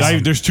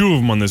God! There's two of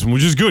them on this one,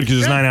 which is good because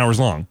it's 9 hours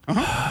long.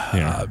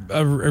 Uh-huh.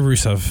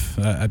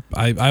 Rusev.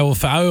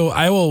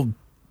 I will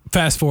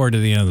fast forward to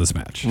the end of this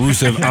match.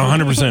 Rusev,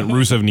 100%.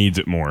 Rusev needs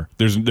it more.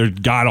 There's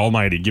God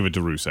Almighty, give it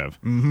to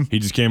Rusev. He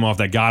just came off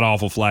that god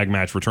awful flag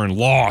match return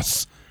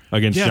loss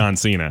against John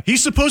Cena.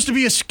 He's supposed to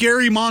be a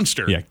scary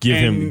monster. Yeah,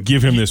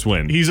 give him this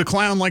win. He's a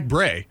clown like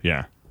Bray.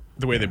 Yeah,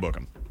 The way they book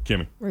him.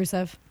 Kimmy.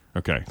 Rusev.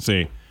 Okay,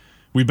 see,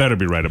 we better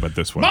be right about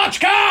this one.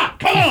 Machka!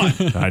 Come on!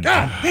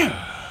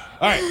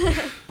 All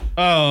right.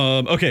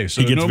 Okay,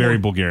 so He gets no very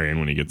more, Bulgarian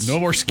when he gets no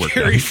more worked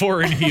scary out.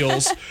 foreign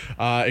heels,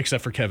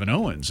 except for Kevin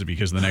Owens,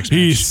 because the next match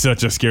He's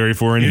such a scary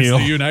foreign is heel.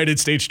 the United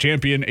States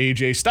champion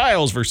AJ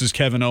Styles versus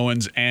Kevin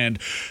Owens. And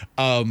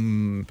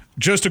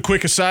just a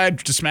quick aside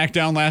to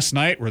SmackDown last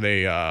night where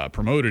they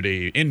promoted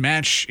a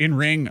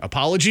in-ring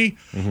apology.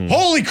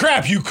 Holy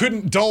crap, you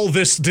couldn't dull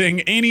this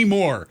thing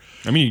anymore.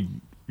 I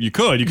mean, you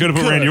could have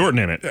put Randy Orton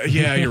in it.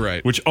 Yeah, you're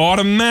right. Which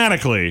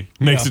automatically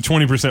makes it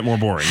 20% more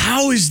boring.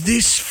 How is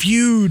this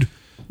feud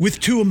with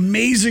two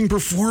amazing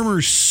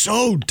performers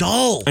so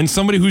dull? And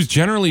somebody who's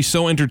generally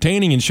so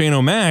entertaining in Shane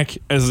O'Mac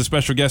as the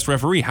special guest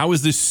referee, how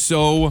is this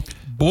so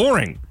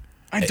boring?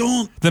 I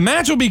don't. The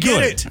match will be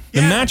good. it.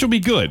 The Yeah. match will be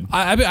good.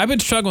 I've been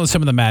struggling with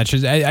some of the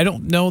matches. I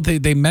don't know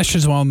they mesh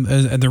as well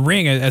in the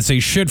ring as they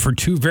should for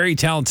two very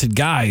talented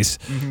guys.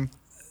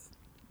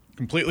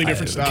 Completely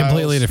different styles.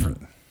 Completely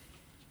different.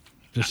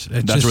 That's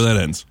where that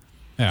ends.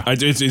 Yeah.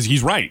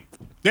 He's right.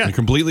 Yeah. They're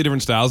completely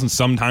different styles, and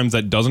sometimes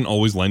that doesn't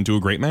always lend to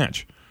a great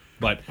match.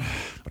 But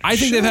I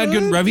think they've had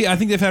good. I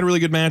think they've had really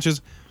good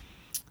matches.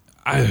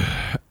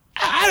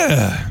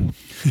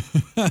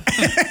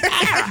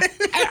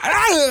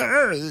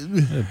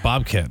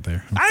 Bobcat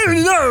there. I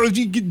don't know if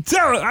you can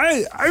tell.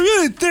 I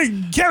really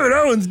think Kevin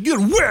Owens is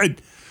gonna win.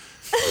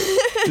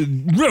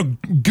 Real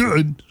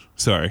good.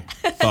 Sorry,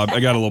 Bob. I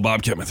got a little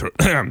Bobcat in my throat.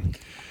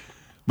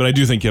 But I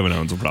do think Kevin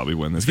Owens will probably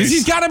win this because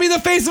he's got to be the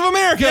face of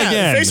America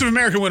again. The face of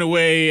America went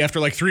away after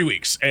like 3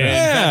 weeks, and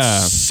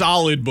that's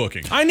solid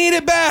booking. I need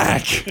it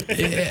back.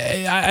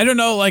 I don't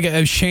know, like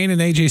Shane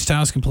and AJ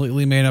Styles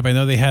completely made up. I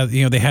know they had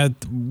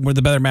were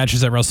the better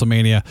matches at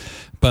WrestleMania,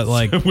 but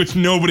like which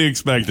nobody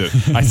expected.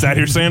 I sat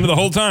here saying it the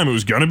whole time it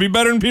was going to be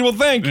better than people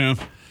think.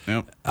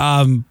 Yeah.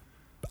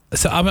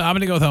 So I'm going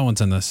to go with Owens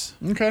in this.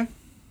 Okay,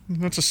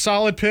 that's a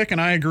solid pick, and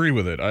I agree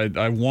with it.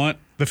 I want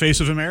the face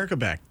of America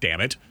back.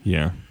 Damn it.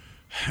 Yeah.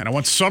 And I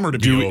want Summer to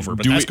be over,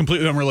 but that's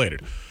completely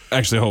unrelated.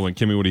 Actually, hold on.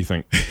 Kimmy, what do you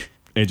think?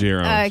 AJ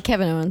or Owens?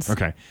 Kevin Owens.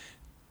 Okay.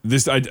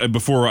 This I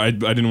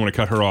didn't want to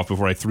cut her off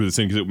before I threw this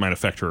in because it might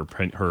affect her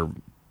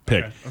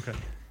pick. Okay.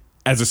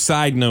 As a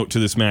side note to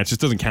this match, this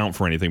doesn't count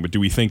for anything, but do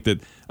we think that,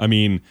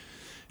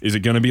 is it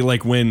going to be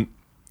like when,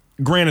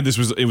 granted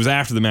it was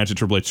after the match that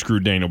Triple H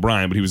screwed Daniel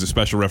Bryan, but he was a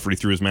special referee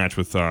through his match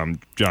with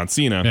John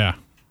Cena. Yeah.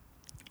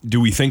 Do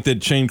we think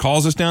that Shane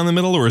calls us down the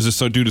middle, or is this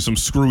so due to some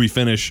screwy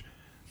finish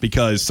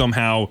because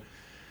somehow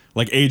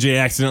like AJ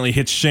accidentally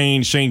hits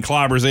Shane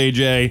clobbers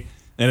AJ,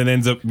 and it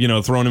ends up,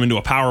 throwing him into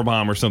a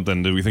powerbomb or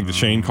something? Do we think that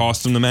Shane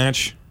cost him the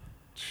match?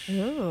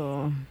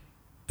 Ooh.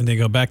 And they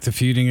go back to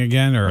feuding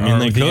again, or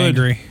they could.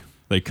 Angry?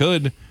 They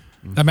could.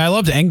 I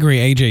loved angry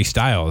AJ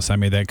Styles.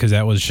 because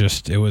that was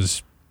just it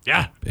was.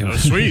 Yeah, it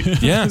was sweet.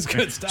 Yeah, it's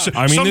good stuff.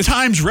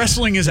 Sometimes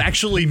wrestling is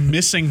actually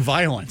missing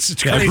violence.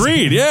 It's crazy.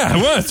 Agreed. Yeah,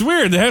 well, it's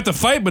weird. They have to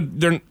fight, but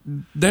they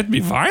have to be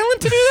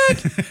violent to do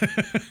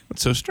that.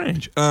 That's so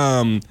strange.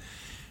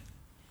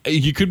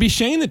 You could be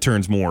Shane that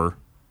turns more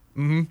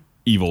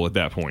evil at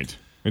that point.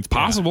 It's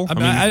possible.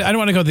 I don't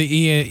want to go the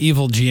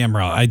evil GM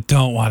route. I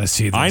don't want to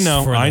see this. I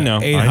know.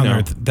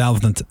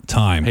 800,000th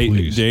time. Hey,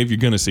 please. Dave, you're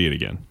going to see it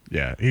again.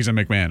 Yeah, he's a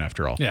McMahon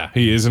after all. Yeah,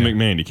 he is a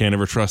McMahon. You can't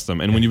ever trust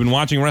him. And when you've been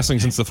watching wrestling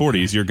since the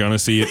 40s, you're going to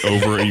see it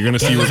over. You're going to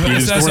see repeated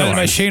storylines.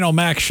 My Shane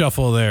O'Mac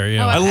shuffle there.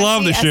 Yeah, I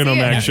love the Shane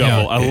O'Mac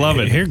shuffle. I love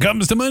it. Here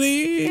comes the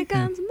money. Here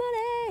comes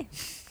money.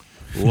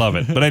 Love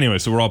it. But anyway,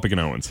 so we're all picking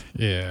Owens.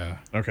 Yeah.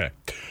 Okay.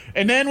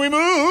 And then we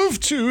move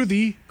to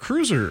the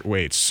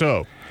cruiserweights.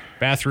 So,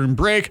 bathroom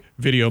break,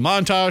 video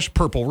montage,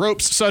 purple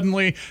ropes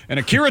suddenly, and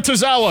Akira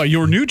Tozawa,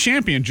 your new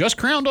champion, just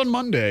crowned on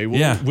Monday,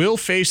 will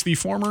face the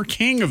former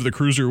king of the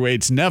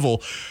cruiserweights,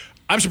 Neville.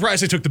 I'm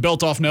surprised they took the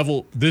belt off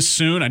Neville this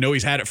soon. I know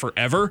he's had it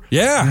forever.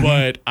 Yeah.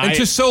 But and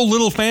just so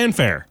little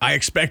fanfare. I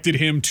expected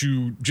him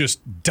to just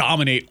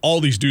dominate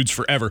all these dudes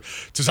forever.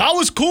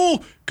 Tozawa's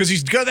cool because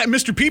he's got that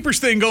Mr.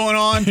 Peepers thing going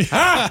on.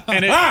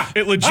 And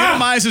it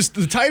legitimizes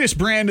the Titus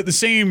brand in the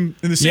same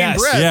breath.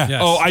 Yeah. Yes.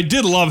 Oh, I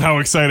did love how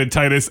excited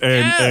Titus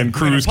and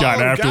Cruz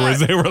got afterwards.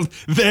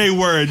 They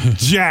were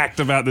jacked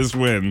about this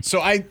win.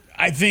 So I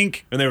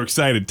think... And they were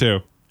excited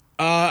too.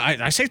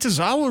 I say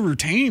Tozawa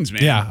retains,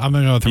 man. Yeah, I'm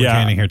going to go with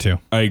retaining here, too.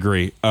 I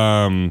agree.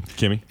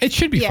 Kimmy? It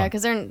should be fun. Yeah,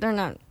 because they're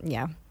not...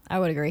 Yeah, I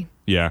would agree.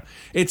 Yeah.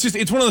 It's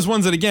one of those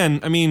ones that,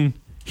 again,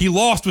 he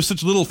lost with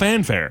such little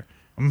fanfare.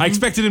 I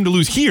expected him to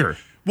lose here.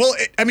 Well,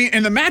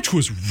 and the match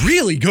was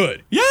really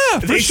good. Yeah,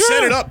 they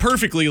set it up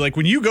perfectly. Like,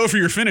 when you go for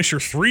your finisher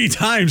 3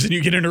 times and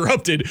you get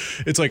interrupted,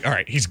 it's like, all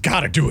right, he's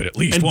got to do it at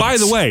least once. And by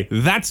the way,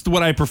 that's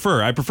what I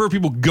prefer. I prefer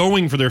people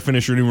going for their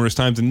finisher numerous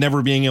times and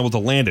never being able to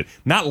land it.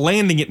 Not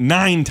landing it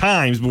 9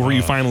 times before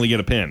you finally get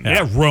a pin.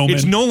 Yeah, Roman.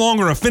 It's no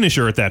longer a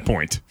finisher at that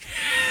point.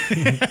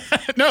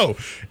 No,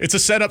 it's a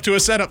setup to a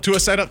setup to a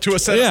setup to a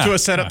setup to a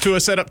setup to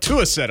a setup to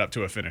a setup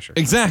to a finisher.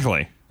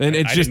 Exactly. And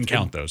it's I just didn't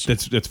count those.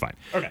 That's fine.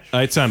 Okay.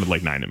 It sounded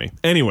like 9 to me.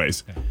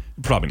 Anyways,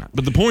 probably not.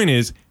 But the point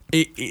is,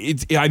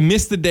 I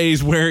miss the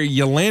days where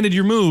you landed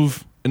your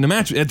move in the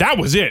match. That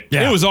was it.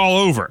 Yeah. It was all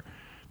over.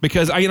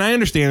 Because I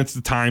understand it's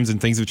the times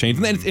and things have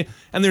changed.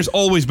 And there's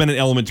always been an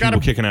element to people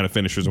kicking out of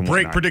finishers and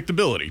whatnot. Break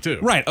predictability, too.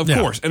 Right, of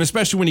course. And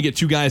especially when you get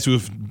 2 guys who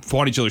have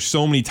fought each other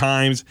so many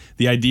times,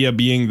 the idea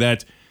being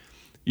that,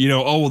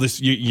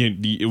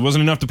 it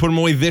wasn't enough to put them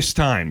away this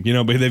time,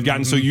 but they've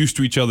gotten so used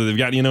to each other. They've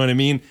gotten, you know what I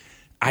mean?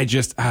 I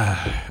just,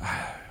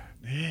 I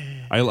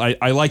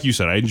like you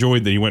said, I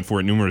enjoyed that he went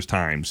for it numerous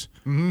times.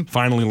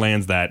 Finally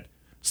lands that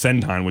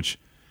senton, which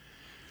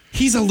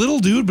he's a little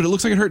dude, but it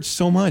looks like it hurts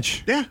so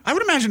much. Yeah, I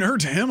would imagine it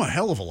hurts him a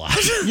hell of a lot.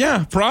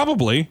 Yeah,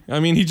 probably.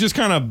 He just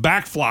kind of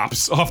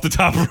backflops off the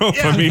top rope.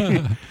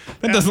 Yeah.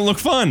 That doesn't look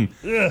fun.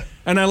 Yeah.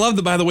 And I love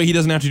that, by the way, he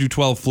doesn't have to do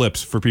 12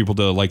 flips for people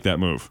to like that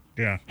move.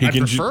 Yeah, I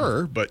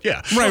prefer, but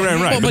yeah. Right.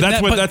 Well,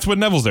 but that's what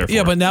Neville's there for.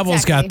 Yeah, but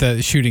Neville's got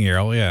the shooting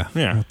arrow, yeah.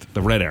 Yeah,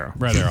 the red arrow.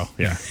 Red arrow.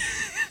 Yeah.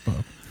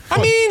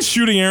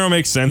 Shooting arrow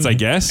makes sense, I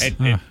guess.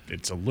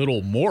 It's a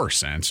little more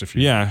sense if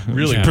you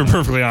really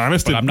perfectly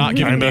honest. But I'm not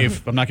giving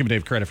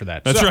Dave credit for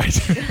that. That's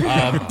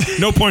right.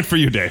 No point for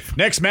you, Dave.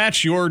 Next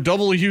match, your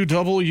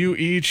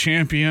WWE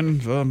champion,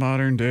 the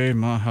modern day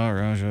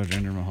Maharaja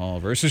Jinder Mahal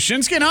versus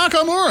Shinsuke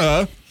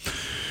Nakamura,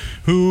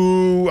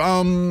 who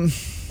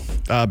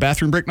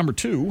Bathroom break number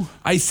 2.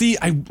 I see.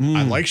 I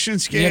like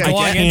Shinsuke. Yeah, I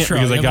can't intro.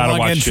 because I gotta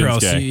watch intro,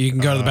 Shinsuke. So you can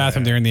go to the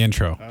bathroom during the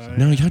intro.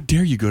 No, how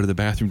dare you go to the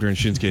bathroom during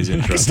Shinsuke's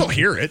intro? I can still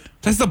hear it.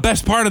 That's the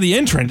best part of the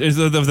entrance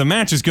of the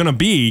match is going to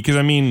be because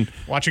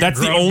Watching that's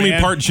a the grown only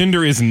man- part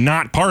Jinder is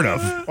not part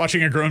of.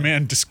 Watching a grown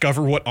man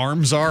discover what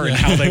arms are and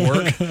how they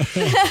work.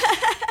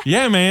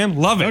 Yeah, man,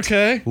 love it.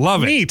 Okay,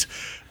 love it. Neat.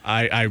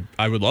 I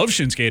would love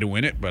Shinsuke to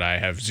win it, but I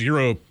have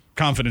zero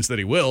confidence that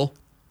he will.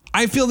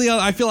 I feel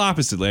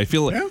oppositely. I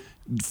feel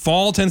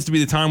fall tends to be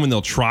the time when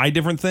they'll try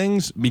different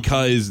things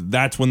because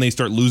that's when they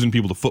start losing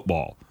people to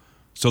football.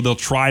 So they'll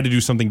try to do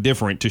something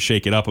different to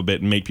shake it up a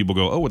bit and make people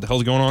go, "Oh, what the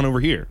hell's going on over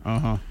here?"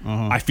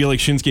 I feel like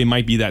Shinsuke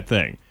might be that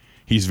thing.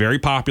 He's very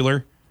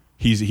popular.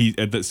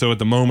 So at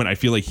the moment, I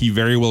feel like he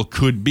very well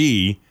could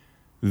be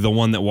the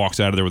one that walks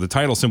out of there with the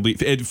title simply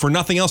for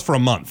nothing else for a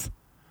month,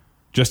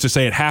 just to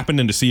say it happened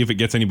and to see if it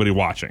gets anybody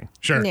watching.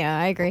 Sure. Yeah,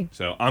 I agree.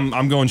 So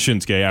I'm going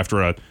Shinsuke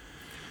after a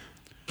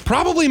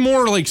probably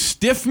more like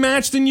stiff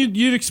match than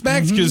you'd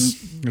expect because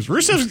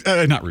Rusev's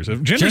not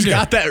Rusev. Jinder's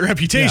got that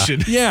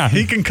reputation. Yeah.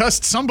 He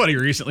concussed somebody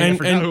recently. I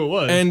forgot who it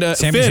was. And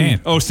Sami Finn.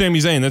 Zayn. Oh, Sami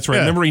Zayn. That's right.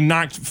 Yeah. Remember he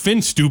knocked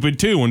Finn stupid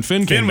too when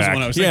Finn came was back. the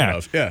one I was thinking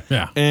of. Yeah.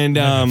 Yeah.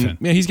 And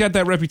Finn. he's got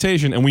that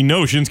reputation, and we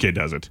know Shinsuke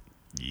does it.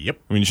 Yep.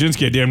 I mean,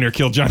 Shinsuke damn near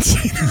killed John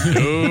Cena.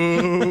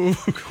 No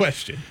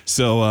question.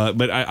 So,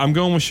 but I'm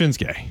going with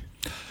Shinsuke.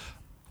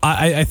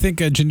 I think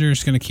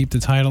Jinder's going to keep the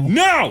title.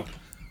 No!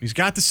 He's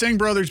got the Singh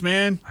brothers,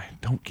 man. I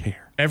don't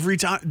care. Every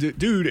time,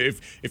 dude,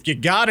 if you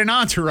got an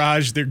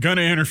entourage, they're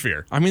gonna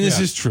interfere. I mean,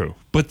 this is true.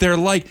 But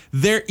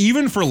they're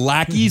even for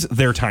lackeys,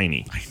 they're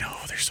tiny. I know,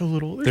 they're so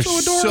little. They're They're so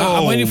adorable. so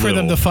I'm waiting for them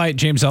to little. fight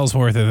James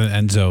Ellsworth and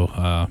then Enzo.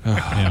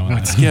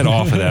 Let's get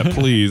off of that,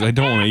 please. I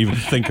don't want to even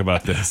think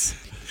about this.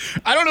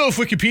 I don't know if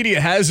Wikipedia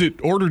has it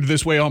ordered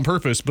this way on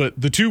purpose, but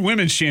the 2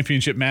 women's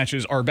championship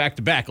matches are back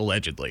to back,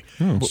 allegedly.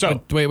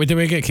 So, Wait, did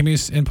we get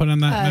Kimmy's input on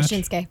that match?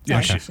 Shinsuke.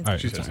 yeah, Sorry, she Shinsuke. All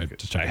right, says just it's good.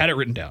 checking. I had it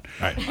written down.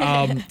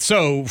 All right.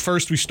 So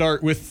first we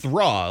start with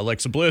Raw,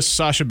 Alexa Bliss,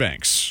 Sasha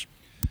Banks.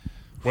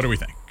 What do we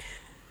think?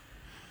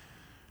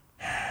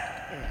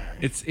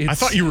 It's I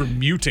thought you were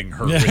muting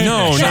her. No.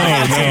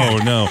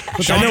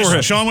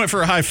 Sean went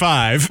for a high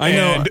five. I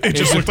know. And it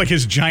just looked like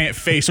his giant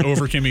face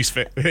over Kimmy's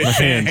face.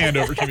 Hand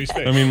over Kimmy's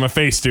face. I mean, my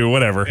face too.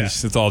 Whatever. Yeah.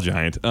 It's all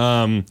giant.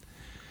 I mean,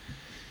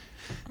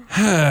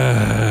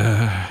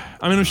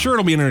 I'm sure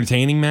it'll be an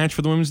entertaining match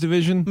for the women's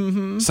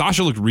division.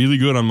 Sasha looked really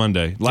good on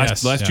Monday.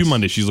 Last 2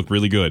 Mondays, she's looked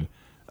really good.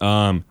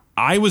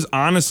 I was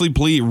honestly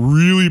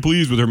really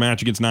pleased with her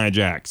match against Nia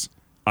Jax.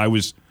 I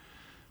was,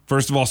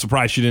 first of all,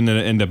 surprised she didn't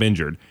end up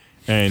injured.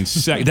 And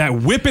that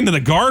whip into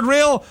the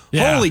guardrail,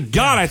 holy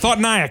God, I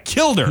thought Nia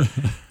killed her.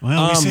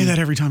 Well, we say that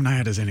every time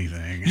Nia does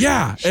anything.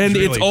 Yeah, and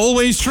it's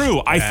always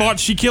true. I thought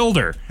she killed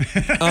her.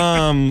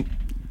 I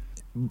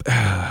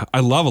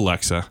love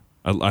Alexa.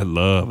 I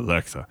love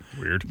Alexa.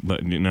 Weird.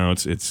 But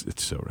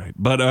it's so right.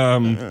 But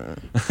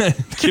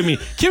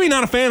Kimmy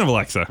not a fan of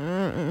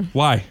Alexa.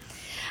 Why?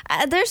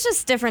 There's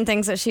just different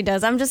things that she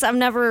does. I've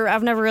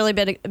never really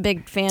been a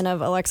big fan of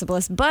Alexa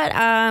Bliss, but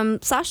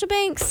Sasha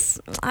Banks,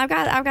 I've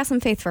got some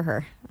faith for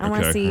her. I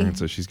want to see. All right,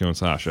 so she's going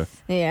Sasha.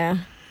 Yeah.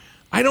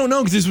 I don't know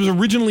because this was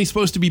originally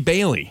supposed to be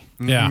Bayley.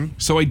 Yeah.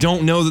 So I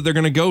don't know that they're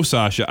going to go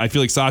Sasha. I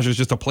feel like Sasha's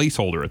just a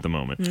placeholder at the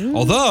moment.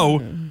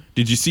 Although,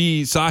 did you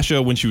see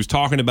Sasha when she was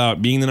talking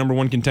about being the number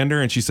 1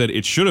 contender and she said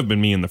it should have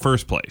been me in the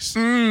first place?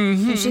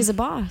 She's a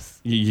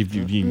boss. But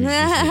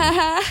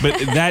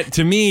that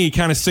to me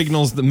kind of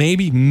signals that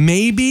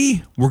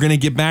maybe we're going to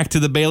get back to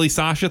the Bayley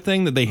Sasha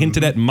thing that they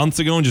hinted at months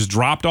ago and just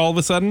dropped all of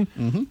a sudden.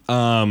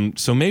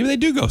 So maybe they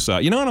do go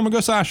Sasha. You know what? I'm going to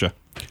go Sasha.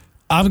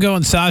 I'm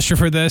going Sasha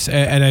for this,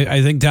 and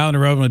I think down the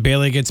road when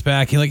Bayley gets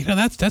back, you're like,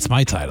 that's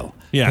my title.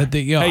 Yeah.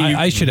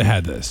 I should have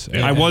had this.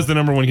 I was the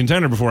number 1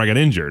 contender before I got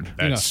injured.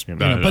 But just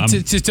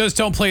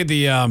don't play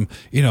the,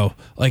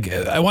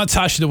 I want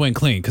Sasha to win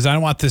clean because I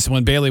don't want this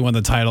when Bayley won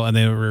the title and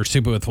they were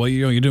stupid with,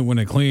 you didn't win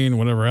it clean,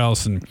 whatever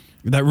else, and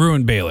that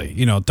ruined Bayley.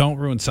 Don't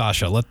ruin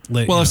Sasha.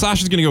 If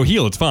Sasha's going to go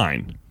heel, it's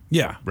fine.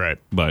 Yeah. Right.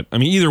 But I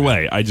mean, either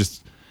way, I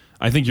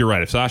think you're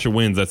right. If Sasha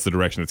wins, that's the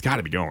direction it's got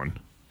to be going.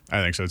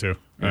 I think so too.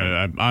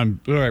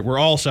 I'm all right. We're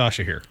all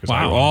Sasha here.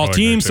 Wow, all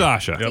team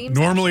Sasha. Yep. Team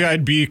Normally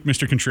I'd be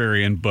Mr.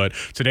 Contrarian, but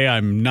today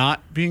I'm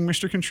not being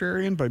Mr.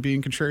 Contrarian by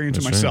being contrarian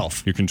to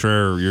myself. You're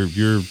contrary.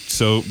 You're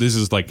so. This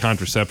is like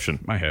contraception.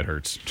 My head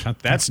hurts.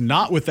 That's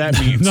not what that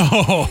means.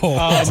 No.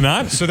 It's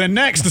not. So then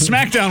next, the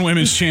SmackDown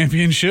Women's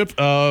Championship.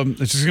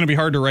 This is going to be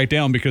hard to write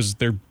down because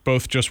they're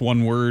both just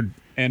one word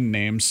end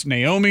names.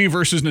 Naomi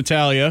versus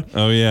Natalya.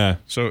 Oh yeah.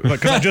 So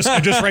because I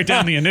just write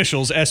down the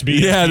initials SB.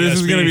 Yeah, this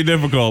is SB. going to be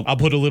difficult. I'll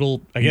put a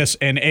little, I guess,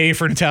 an A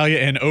for Natalya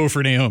and O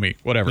for Naomi.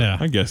 Whatever. Yeah.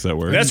 I guess that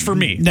works. That's for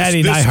me.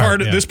 Natty Neidhart,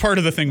 This part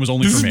of the thing was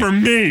only This for is me. for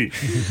me.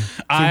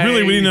 So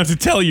really, we didn't have to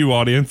tell you,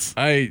 audience.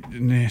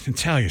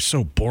 Natalya's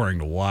so boring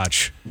to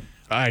watch.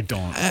 I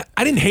don't.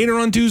 I didn't hate her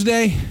on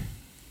Tuesday.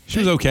 She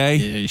was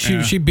okay.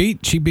 She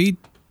beat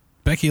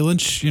Becky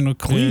Lynch,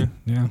 clean.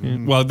 Yeah.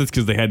 Well, that's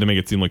because they had to make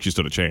it seem like she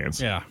stood a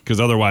chance. Yeah. Because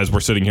otherwise, we're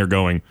sitting here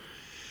going,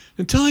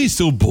 Natalia's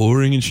so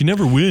boring and she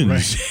never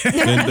wins. Right.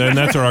 and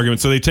that's our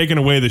argument. So they've taken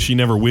away the she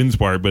never wins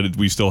part, but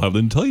we still have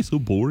the Natalia's so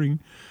boring.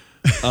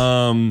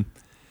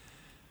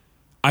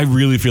 I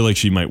really feel like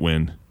she might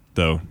win,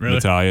 though, really?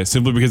 Natalya,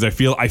 simply because I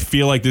feel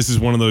like this is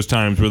one of those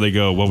times where they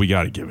go, well, we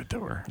got to give it to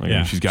her.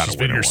 Like, she's got to win. She's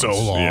been here so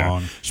long.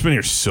 Yeah. She's been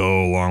here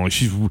so long. Like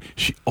she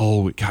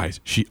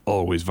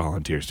always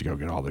volunteers to go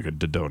get all the good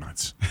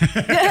donuts.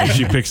 And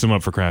she picks them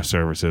up for craft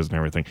services and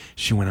everything.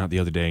 She went out the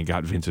other day and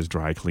got Vince's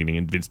dry cleaning,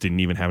 and Vince didn't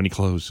even have any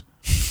clothes.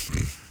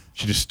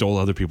 She just stole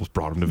other people's,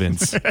 brought them to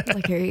Vince.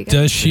 Like, here you go.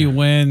 Does she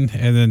win,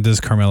 and then does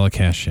Carmella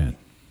cash in?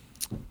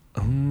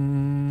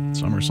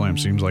 SummerSlam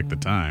seems like the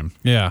time.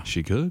 Yeah,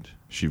 she could.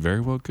 She very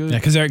well could. Yeah,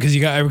 because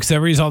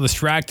everybody's all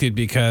distracted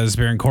because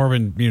Baron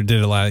Corbin did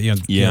a lot the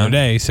other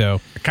day.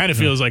 So it kind of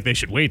feels like they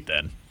should wait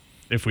then.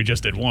 If we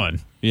just did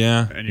one,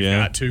 and you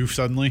got two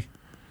suddenly.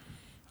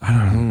 I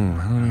don't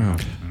know.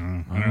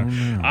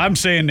 I'm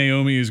saying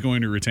Naomi is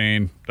going to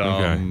retain.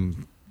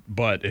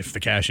 But if the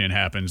cash-in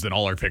happens, then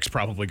all our picks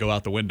probably go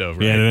out the window.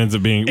 Right? Yeah, it ends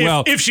up being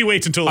if she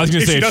waits until I was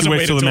going to say if she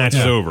waits until the match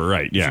is over,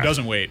 right? Yeah, if she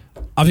doesn't wait.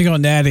 I'll be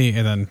going Natty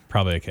and then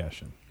probably a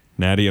cash-in.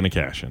 Natty and a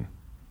cash-in.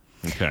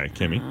 Okay,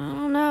 Kimmy. I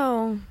don't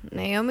know.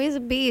 Naomi's a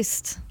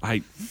beast.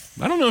 I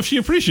don't know if she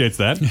appreciates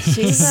that.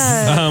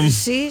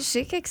 She's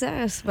she kicks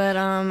ass, but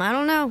I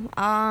don't know.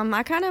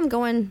 I kind of am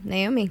going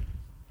Naomi.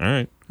 All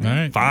right,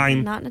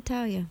 fine. Not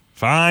Natalya.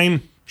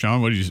 Fine.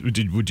 Sean, what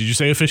did you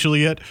say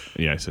officially yet?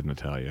 Yeah, I said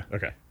Natalya.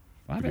 Okay.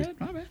 My bad.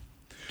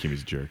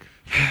 Kimmy's a jerk.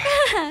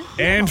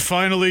 And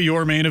finally,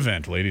 your main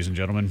event, ladies and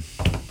gentlemen.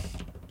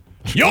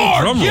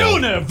 Your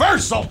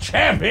Universal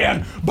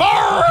Champion,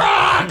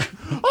 Brock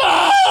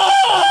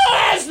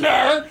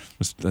Lesnar.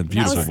 That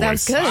beautiful voice. That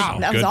was good. Wow,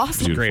 that was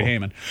awesome. Beautiful. Great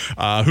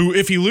Heyman. Who,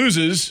 if he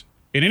loses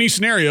in any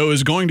scenario,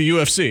 is going to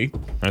UFC.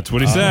 That's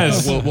what he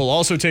says. We'll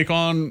also take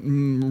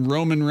on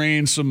Roman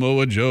Reigns,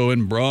 Samoa Joe,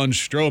 and Braun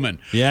Strowman.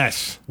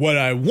 Yes. What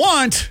I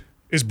want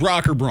is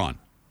Brock or Braun.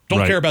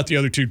 Don't care about the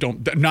other two.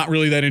 Not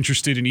really that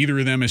interested in either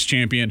of them as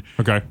champion.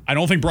 Okay. I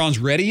don't think Braun's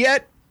ready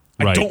yet.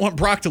 I don't want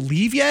Brock to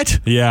leave yet.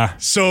 Yeah.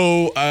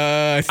 So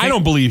I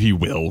don't believe he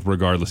will,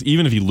 regardless.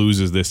 Even if he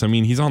loses this, I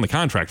mean, he's on the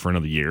contract for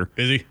another year.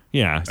 Is he?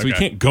 Yeah. So he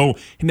can't go.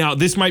 Now,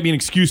 this might be an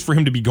excuse for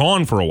him to be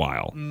gone for a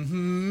while.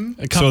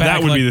 Mm-hmm. So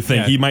that would be the thing.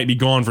 Yeah. He might be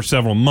gone for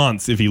several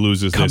months if he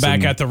loses this. Come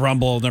back at the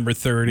Rumble number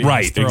 30.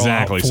 Right,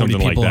 exactly. Something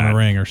like that. In the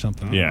ring or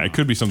something. Yeah, it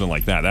could be something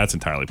like that. That's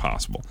entirely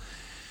possible.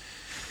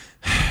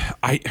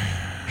 I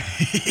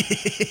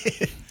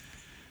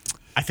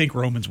think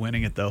Roman's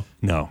winning it, though.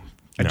 No.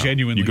 I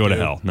genuinely You go do. to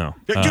hell. No.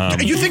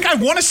 You think I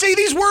want to say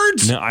these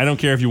words? No, I don't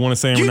care if you want to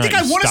say them or not. Do you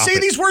think I want to say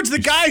these words? The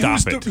guy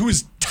who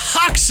is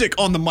toxic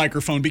on the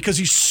microphone because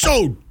he's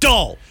so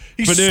dull.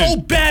 He's so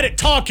bad at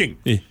talking.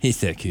 He's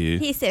so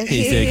cute. He's so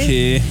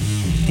cute.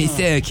 He's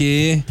so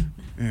cute.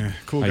 Yeah,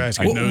 cool guys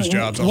get nose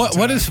jobs.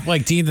 What if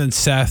like Dean and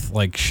Seth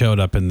like showed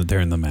up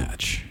during the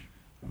match?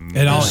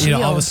 And all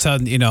of a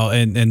sudden,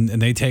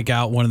 and they take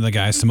out one of the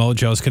guys. Samoa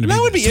Joe's going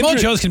to be. Samoa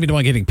Joe's going to be the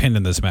one getting pinned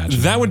in this match.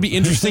 That would be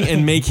interesting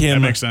and make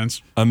him. That makes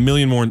sense. A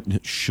million more.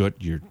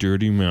 Shut your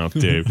dirty mouth,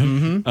 Dave.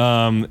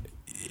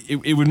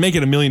 It would make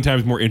it a million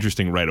times more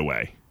interesting right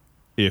away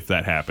if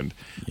that happened.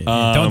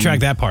 Yeah, don't drag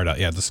that part out.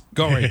 Yeah, just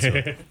go right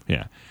to it.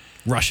 Yeah,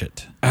 rush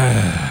it.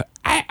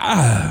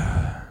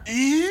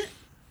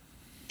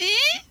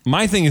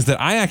 My thing is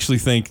that I actually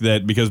think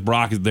that because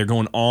Brock they're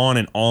going on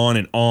and on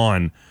and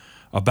on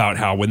about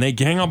how when they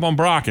gang up on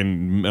Brock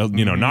and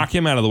knock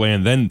him out of the way,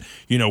 and then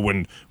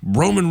when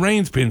Roman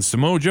Reigns pins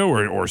Samoa Joe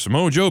or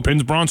Samoa Joe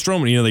pins Braun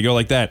Strowman, they go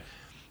like that.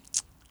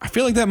 I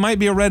feel like that might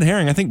be a red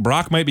herring. I think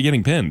Brock might be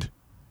getting pinned.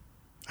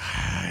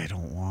 I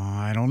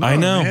don't know.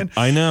 Man.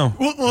 I know.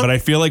 But I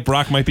feel like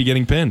Brock might be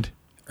getting pinned.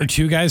 Are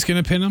two guys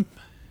going to pin him?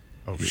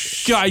 Oh,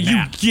 God, you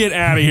get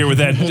out of here with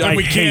that. I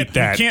hate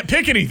that. We can't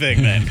pick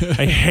anything then.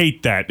 I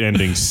hate that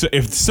ending. So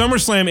if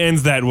SummerSlam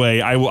ends that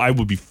way, I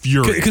will be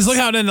furious. Because look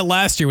how it ended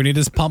last year when he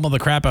just pummeled the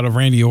crap out of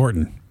Randy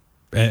Orton.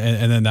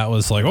 And then that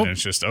was like,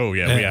 it's just, we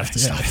have to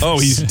stop. Oh,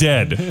 he's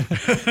dead.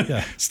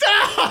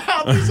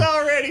 Stop! He's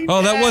already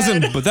dead.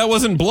 That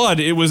wasn't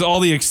blood. It was all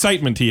the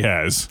excitement he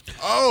has.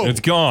 Oh, it's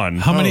gone.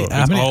 How many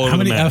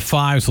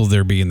F5s will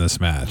there be in this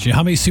match?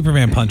 How many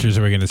Superman punches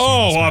are we going to see?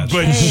 Oh, a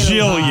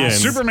bajillion.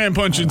 Superman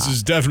punches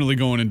is definitely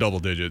going in double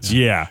digits.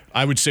 Yeah,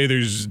 I would say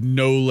there's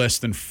no less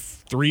than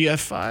 3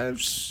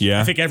 F5s.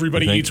 Yeah, I think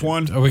everybody eats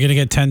one. Are we going to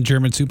get 10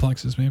 German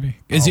suplexes? Maybe.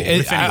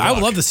 I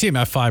would love to see him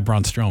F5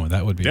 Braun Strowman.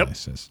 That would be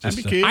nice.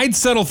 That'd be key. I'd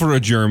settle for a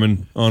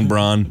German on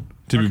Braun,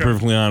 to be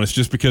perfectly honest,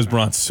 just because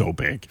Braun's so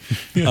big.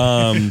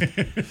 And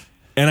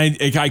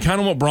I kind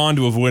of want Braun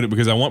to avoid it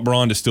because I want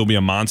Braun to still be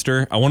a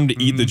monster. I want him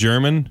to eat the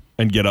German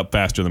and get up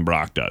faster than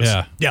Brock does.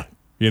 Yeah.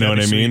 You know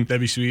what I mean?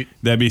 That'd be sweet.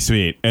 That'd be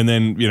sweet. And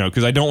then,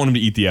 because I don't want him to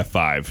eat the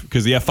F5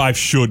 because the F5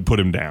 should put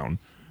him down.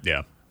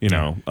 Yeah. You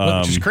know,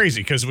 which is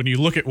crazy because when you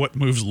look at what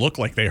moves look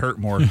like they hurt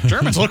more,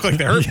 Germans look like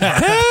they hurt more.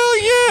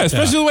 Hell yeah,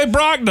 especially the way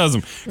Brock does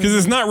them because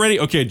it's not ready.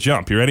 Okay,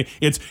 jump. You ready?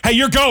 It's hey,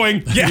 you're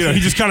going. Yeah, you know, he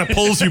just kind of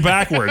pulls you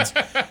backwards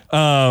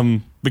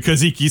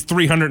because he's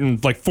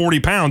 340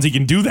 pounds. He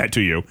can do that to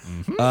you.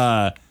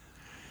 Mm-hmm.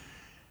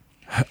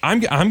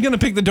 I'm going to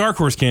pick the dark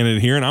horse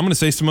candidate here, and I'm going to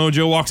say Samoa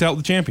Joe walks out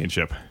with the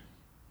championship.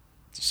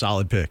 It's a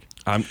solid pick.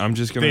 I'm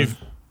just going to.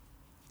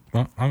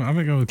 Well, I'm going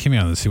to go with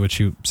Kimmy on this, see what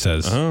she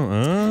says. I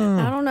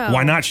don't know.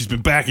 Why not? She's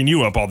been backing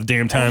you up all the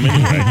damn time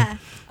anyway.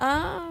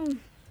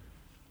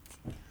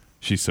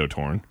 She's so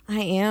torn. I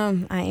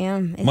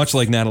am. Much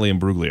like Natalie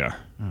Imbruglia.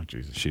 Oh,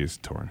 Jesus. She is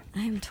torn.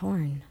 I am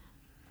torn.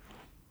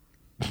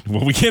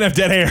 Well, we can't have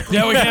dead hair.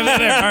 Yeah, we can't have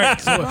dead hair. All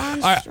right.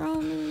 So,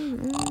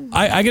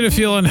 I get a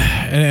feeling,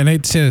 and I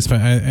hate to say this,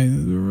 but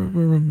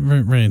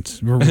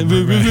Reigns.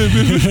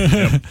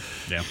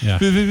 Yeah.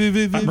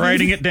 I'm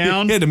writing it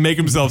down. He had to make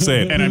himself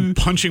say it. And I'm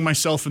punching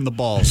myself in the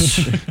balls.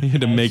 He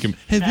had to make him.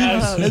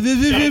 That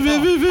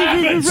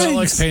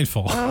looks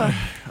painful. I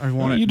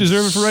want it. You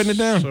deserve it for writing it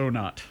down. So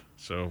not.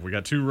 So we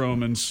got 2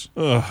 Romans.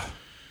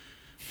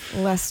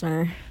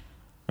 Lesnar.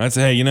 That's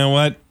hey, you know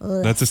what?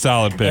 That's a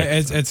solid pick.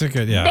 It's a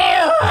good, That's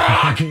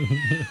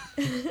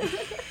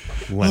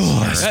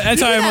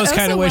why I almost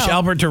kind of wish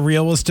Albert Del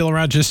Rio was still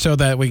around, just so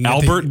that we can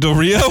get Del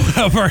Rio,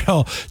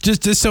 Alberto,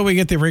 just so we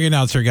get the ring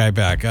announcer guy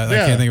back. I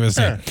can't think of his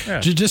name.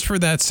 Just for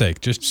that sake,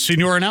 just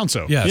Senor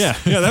Announcer.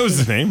 Yes. Yeah, that was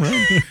his name,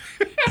 right?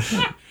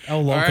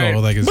 El Loco,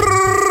 like his.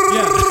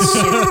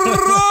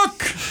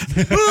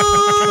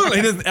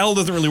 L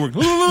doesn't really work.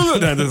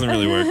 That doesn't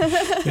really work.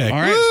 Yeah. All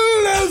right.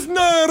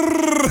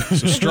 Lesnar.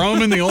 So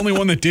Strowman, the only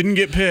one that didn't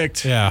get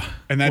picked. Yeah.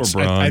 And that's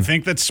I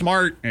think that's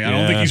smart. I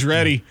don't think he's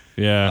ready.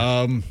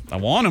 Yeah. I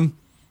want him.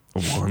 I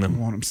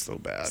want him so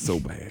bad. So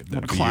bad. I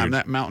want to climb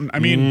that mountain. I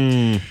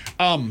mean,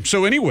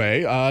 so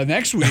anyway,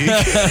 next week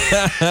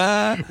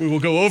we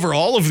will go over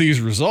all of these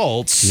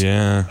results.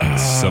 Yeah.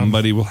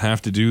 Somebody will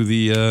have to do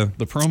the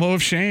promo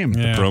of shame.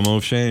 The promo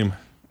of shame.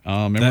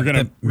 And we're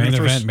gonna main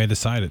event may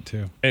decide it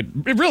too. It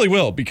really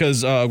will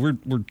because we're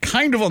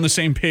kind of on the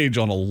same page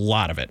on a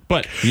lot of it.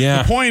 But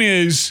the point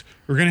is,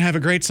 we're gonna have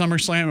a great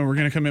SummerSlam, and we're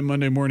gonna come in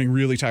Monday morning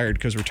really tired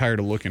because we're tired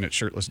of looking at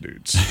shirtless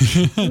dudes.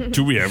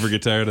 Do we ever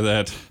get tired of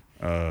that?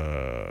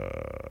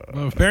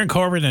 Well, if Baron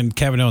Corbin and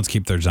Kevin Owens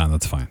keep theirs on,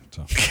 that's fine.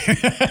 So.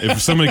 If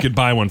somebody could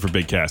buy one for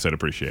Big Cass, I'd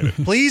appreciate it.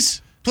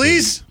 Please.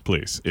 It's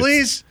Gross.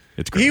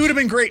 He would have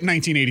been great in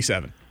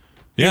 1987.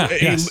 Yeah,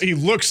 he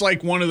looks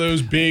like one of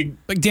those big,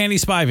 like Danny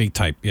Spivey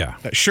type. Yeah,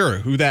 sure.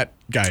 Who that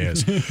guy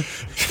is?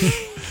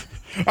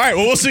 All right.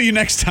 Well, we'll see you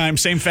next time.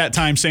 Same fat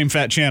time, same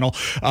fat channel.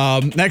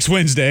 Next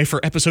Wednesday for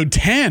episode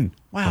 10.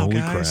 Wow, holy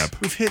guys, crap!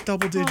 We've hit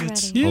double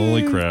digits.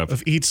 Holy crap!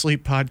 Of Eat,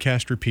 Sleep,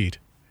 Podcast, Repeat,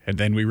 and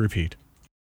then we repeat.